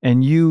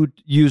 And you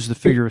use the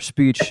figure of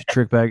speech,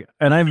 trick bag,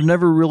 and I've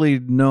never really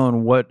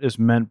known what is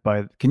meant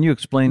by. Can you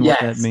explain what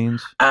that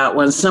means?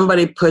 When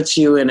somebody puts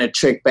you in a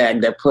trick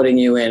bag, they're putting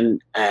you in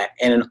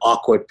an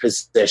awkward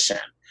position.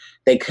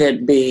 They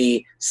could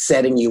be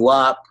setting you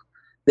up.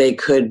 They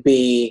could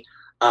be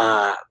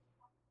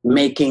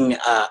making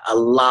a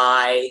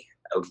lie.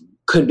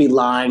 Could be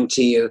lying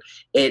to you.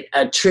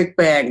 A trick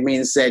bag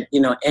means that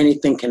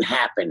anything can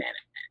happen in it.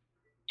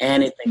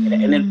 Anything,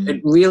 and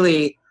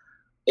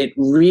it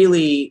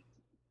really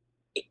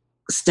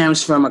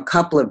stems from a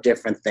couple of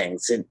different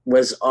things. It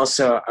was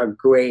also a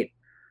great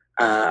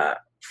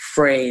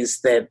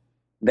phrase that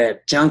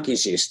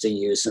junkies used to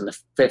use in the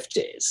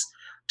 50s,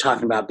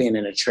 talking about being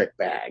in a trick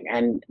bag.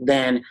 And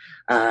then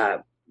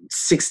 60s,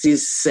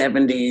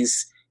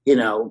 70s,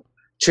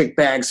 trick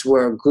bags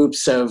were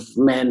groups of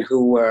men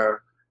who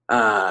were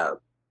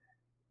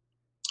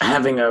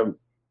having a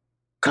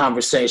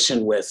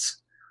conversation with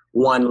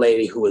one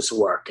lady who was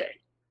working,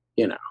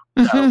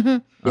 So,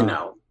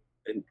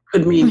 it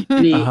could mean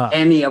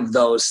any of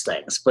those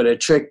things, but a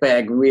trick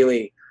bag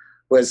really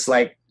was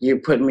like you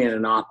put me in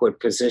an awkward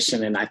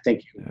position, and I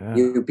think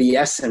you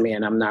BSing me,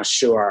 and I'm not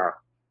sure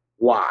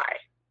why.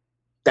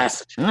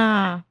 That's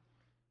a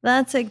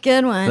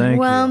good one.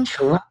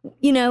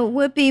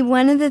 Whoopi,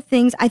 one of the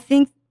things I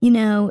think,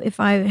 if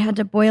I had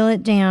to boil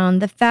it down,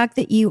 the fact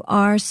that you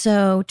are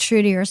so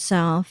true to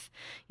yourself,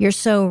 you're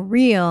so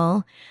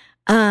real,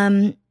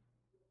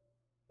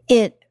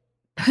 it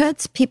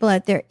puts people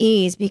at their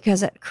ease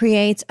because it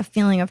creates a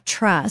feeling of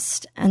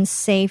trust and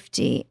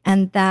safety.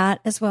 And that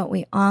is what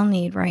we all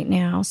need right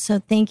now. So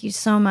thank you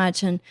so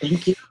much. And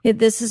thank you.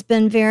 This has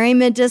been very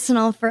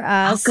medicinal for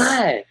us. Oh,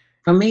 good.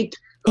 For me too.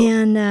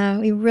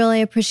 And we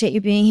really appreciate you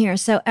being here.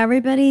 So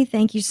everybody,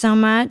 thank you so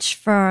much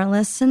for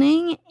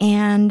listening.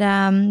 And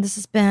this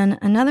has been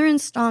another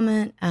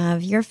installment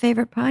of your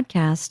favorite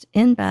podcast,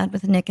 In Bed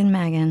with Nick and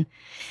Megan.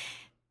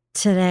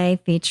 Today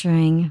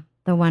featuring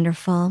the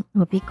wonderful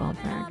Whoopi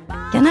Goldberg.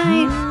 Good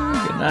night.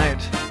 Good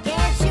night.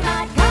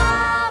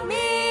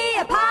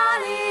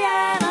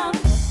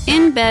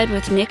 In Bed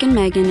with Nick and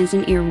Megan is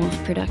an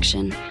Earwolf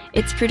production.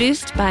 It's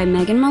produced by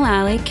Megan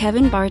Mullally,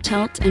 Kevin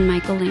Bartelt, and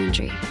Michael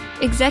Landry.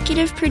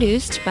 Executive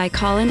produced by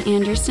Colin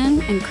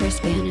Anderson and Chris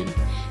Bannon.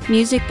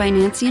 Music by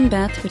Nancy and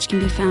Beth, which can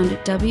be found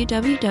at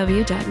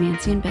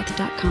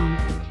www.nancyandbeth.com.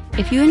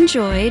 If you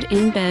enjoyed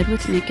In Bed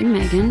with Nick and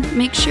Megan,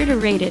 make sure to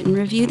rate it and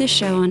review the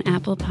show on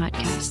Apple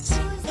Podcasts.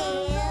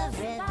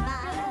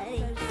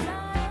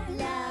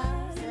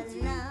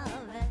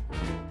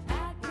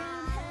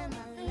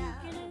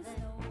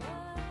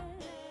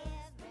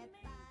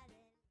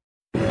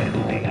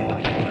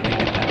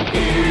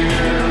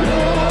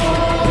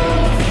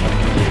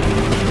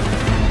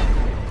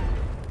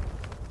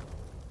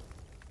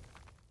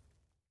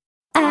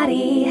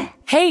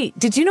 Hey,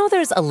 did you know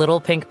there's a little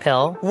pink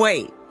pill?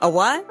 Wait, a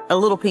what? A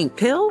little pink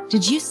pill?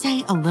 Did you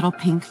say a little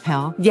pink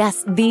pill?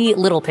 Yes, the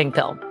little pink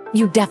pill.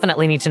 You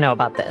definitely need to know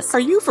about this. Are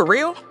you for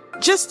real?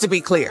 Just to be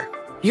clear,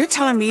 you're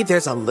telling me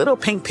there's a little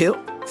pink pill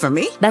for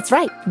me? That's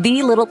right,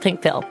 the little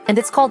pink pill. And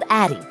it's called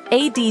Addyi,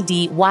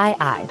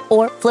 A-D-D-Y-I,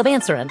 or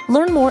Flibanserin.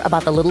 Learn more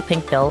about the little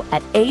pink pill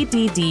at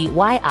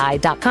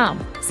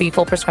ADDYI.com. See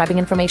full prescribing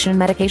information and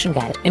medication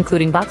guide,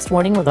 including boxed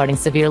warning regarding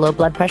severe low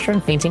blood pressure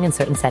and fainting in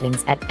certain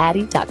settings at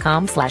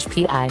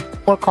Addyi.com/PI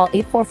or call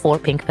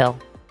 844-PINK-PILL.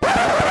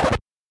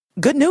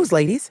 Good news,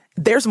 ladies.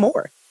 There's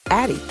more.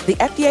 Addyi, the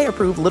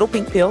FDA-approved little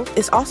pink pill,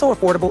 is also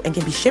affordable and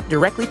can be shipped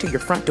directly to your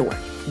front door.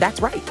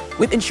 That's right.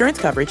 With insurance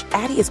coverage,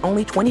 Addyi is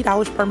only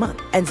 $20 per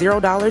month and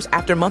 $0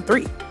 after month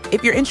 3.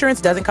 If your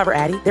insurance doesn't cover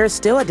Addyi, there is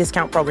still a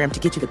discount program to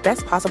get you the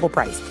best possible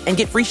price and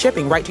get free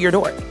shipping right to your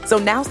door. So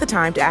now's the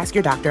time to ask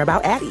your doctor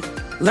about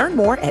Addyi. Learn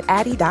more at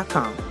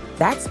Addyi.com.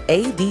 That's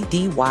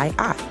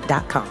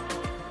ADDYI.com.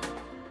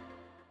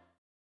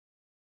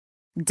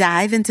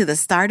 Dive into the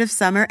start of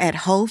summer at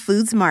Whole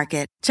Foods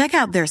Market. Check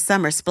out their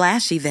Summer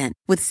Splash event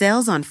with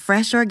sales on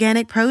fresh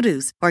organic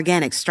produce,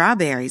 organic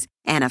strawberries,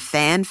 and a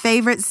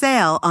fan-favorite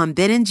sale on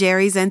Ben &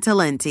 Jerry's and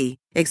Talenti.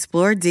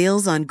 Explore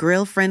deals on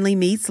grill-friendly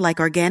meats like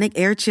organic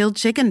air-chilled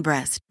chicken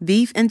breast,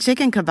 beef and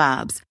chicken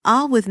kebabs,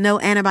 all with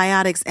no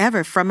antibiotics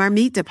ever from our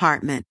meat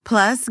department.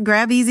 Plus,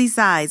 grab easy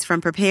sides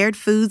from prepared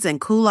foods and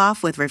cool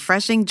off with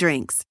refreshing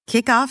drinks.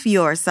 Kick off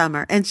your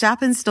summer and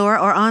shop in store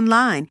or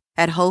online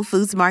at Whole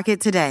Foods Market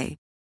today.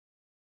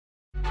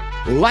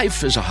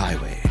 Life is a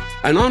highway,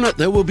 and on it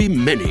there will be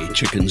many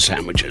chicken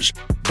sandwiches.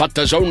 But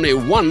there's only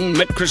one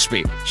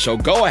McCrispy. So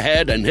go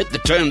ahead and hit the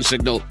turn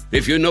signal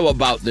if you know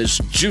about this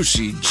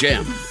juicy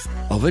gem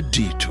of a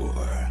detour.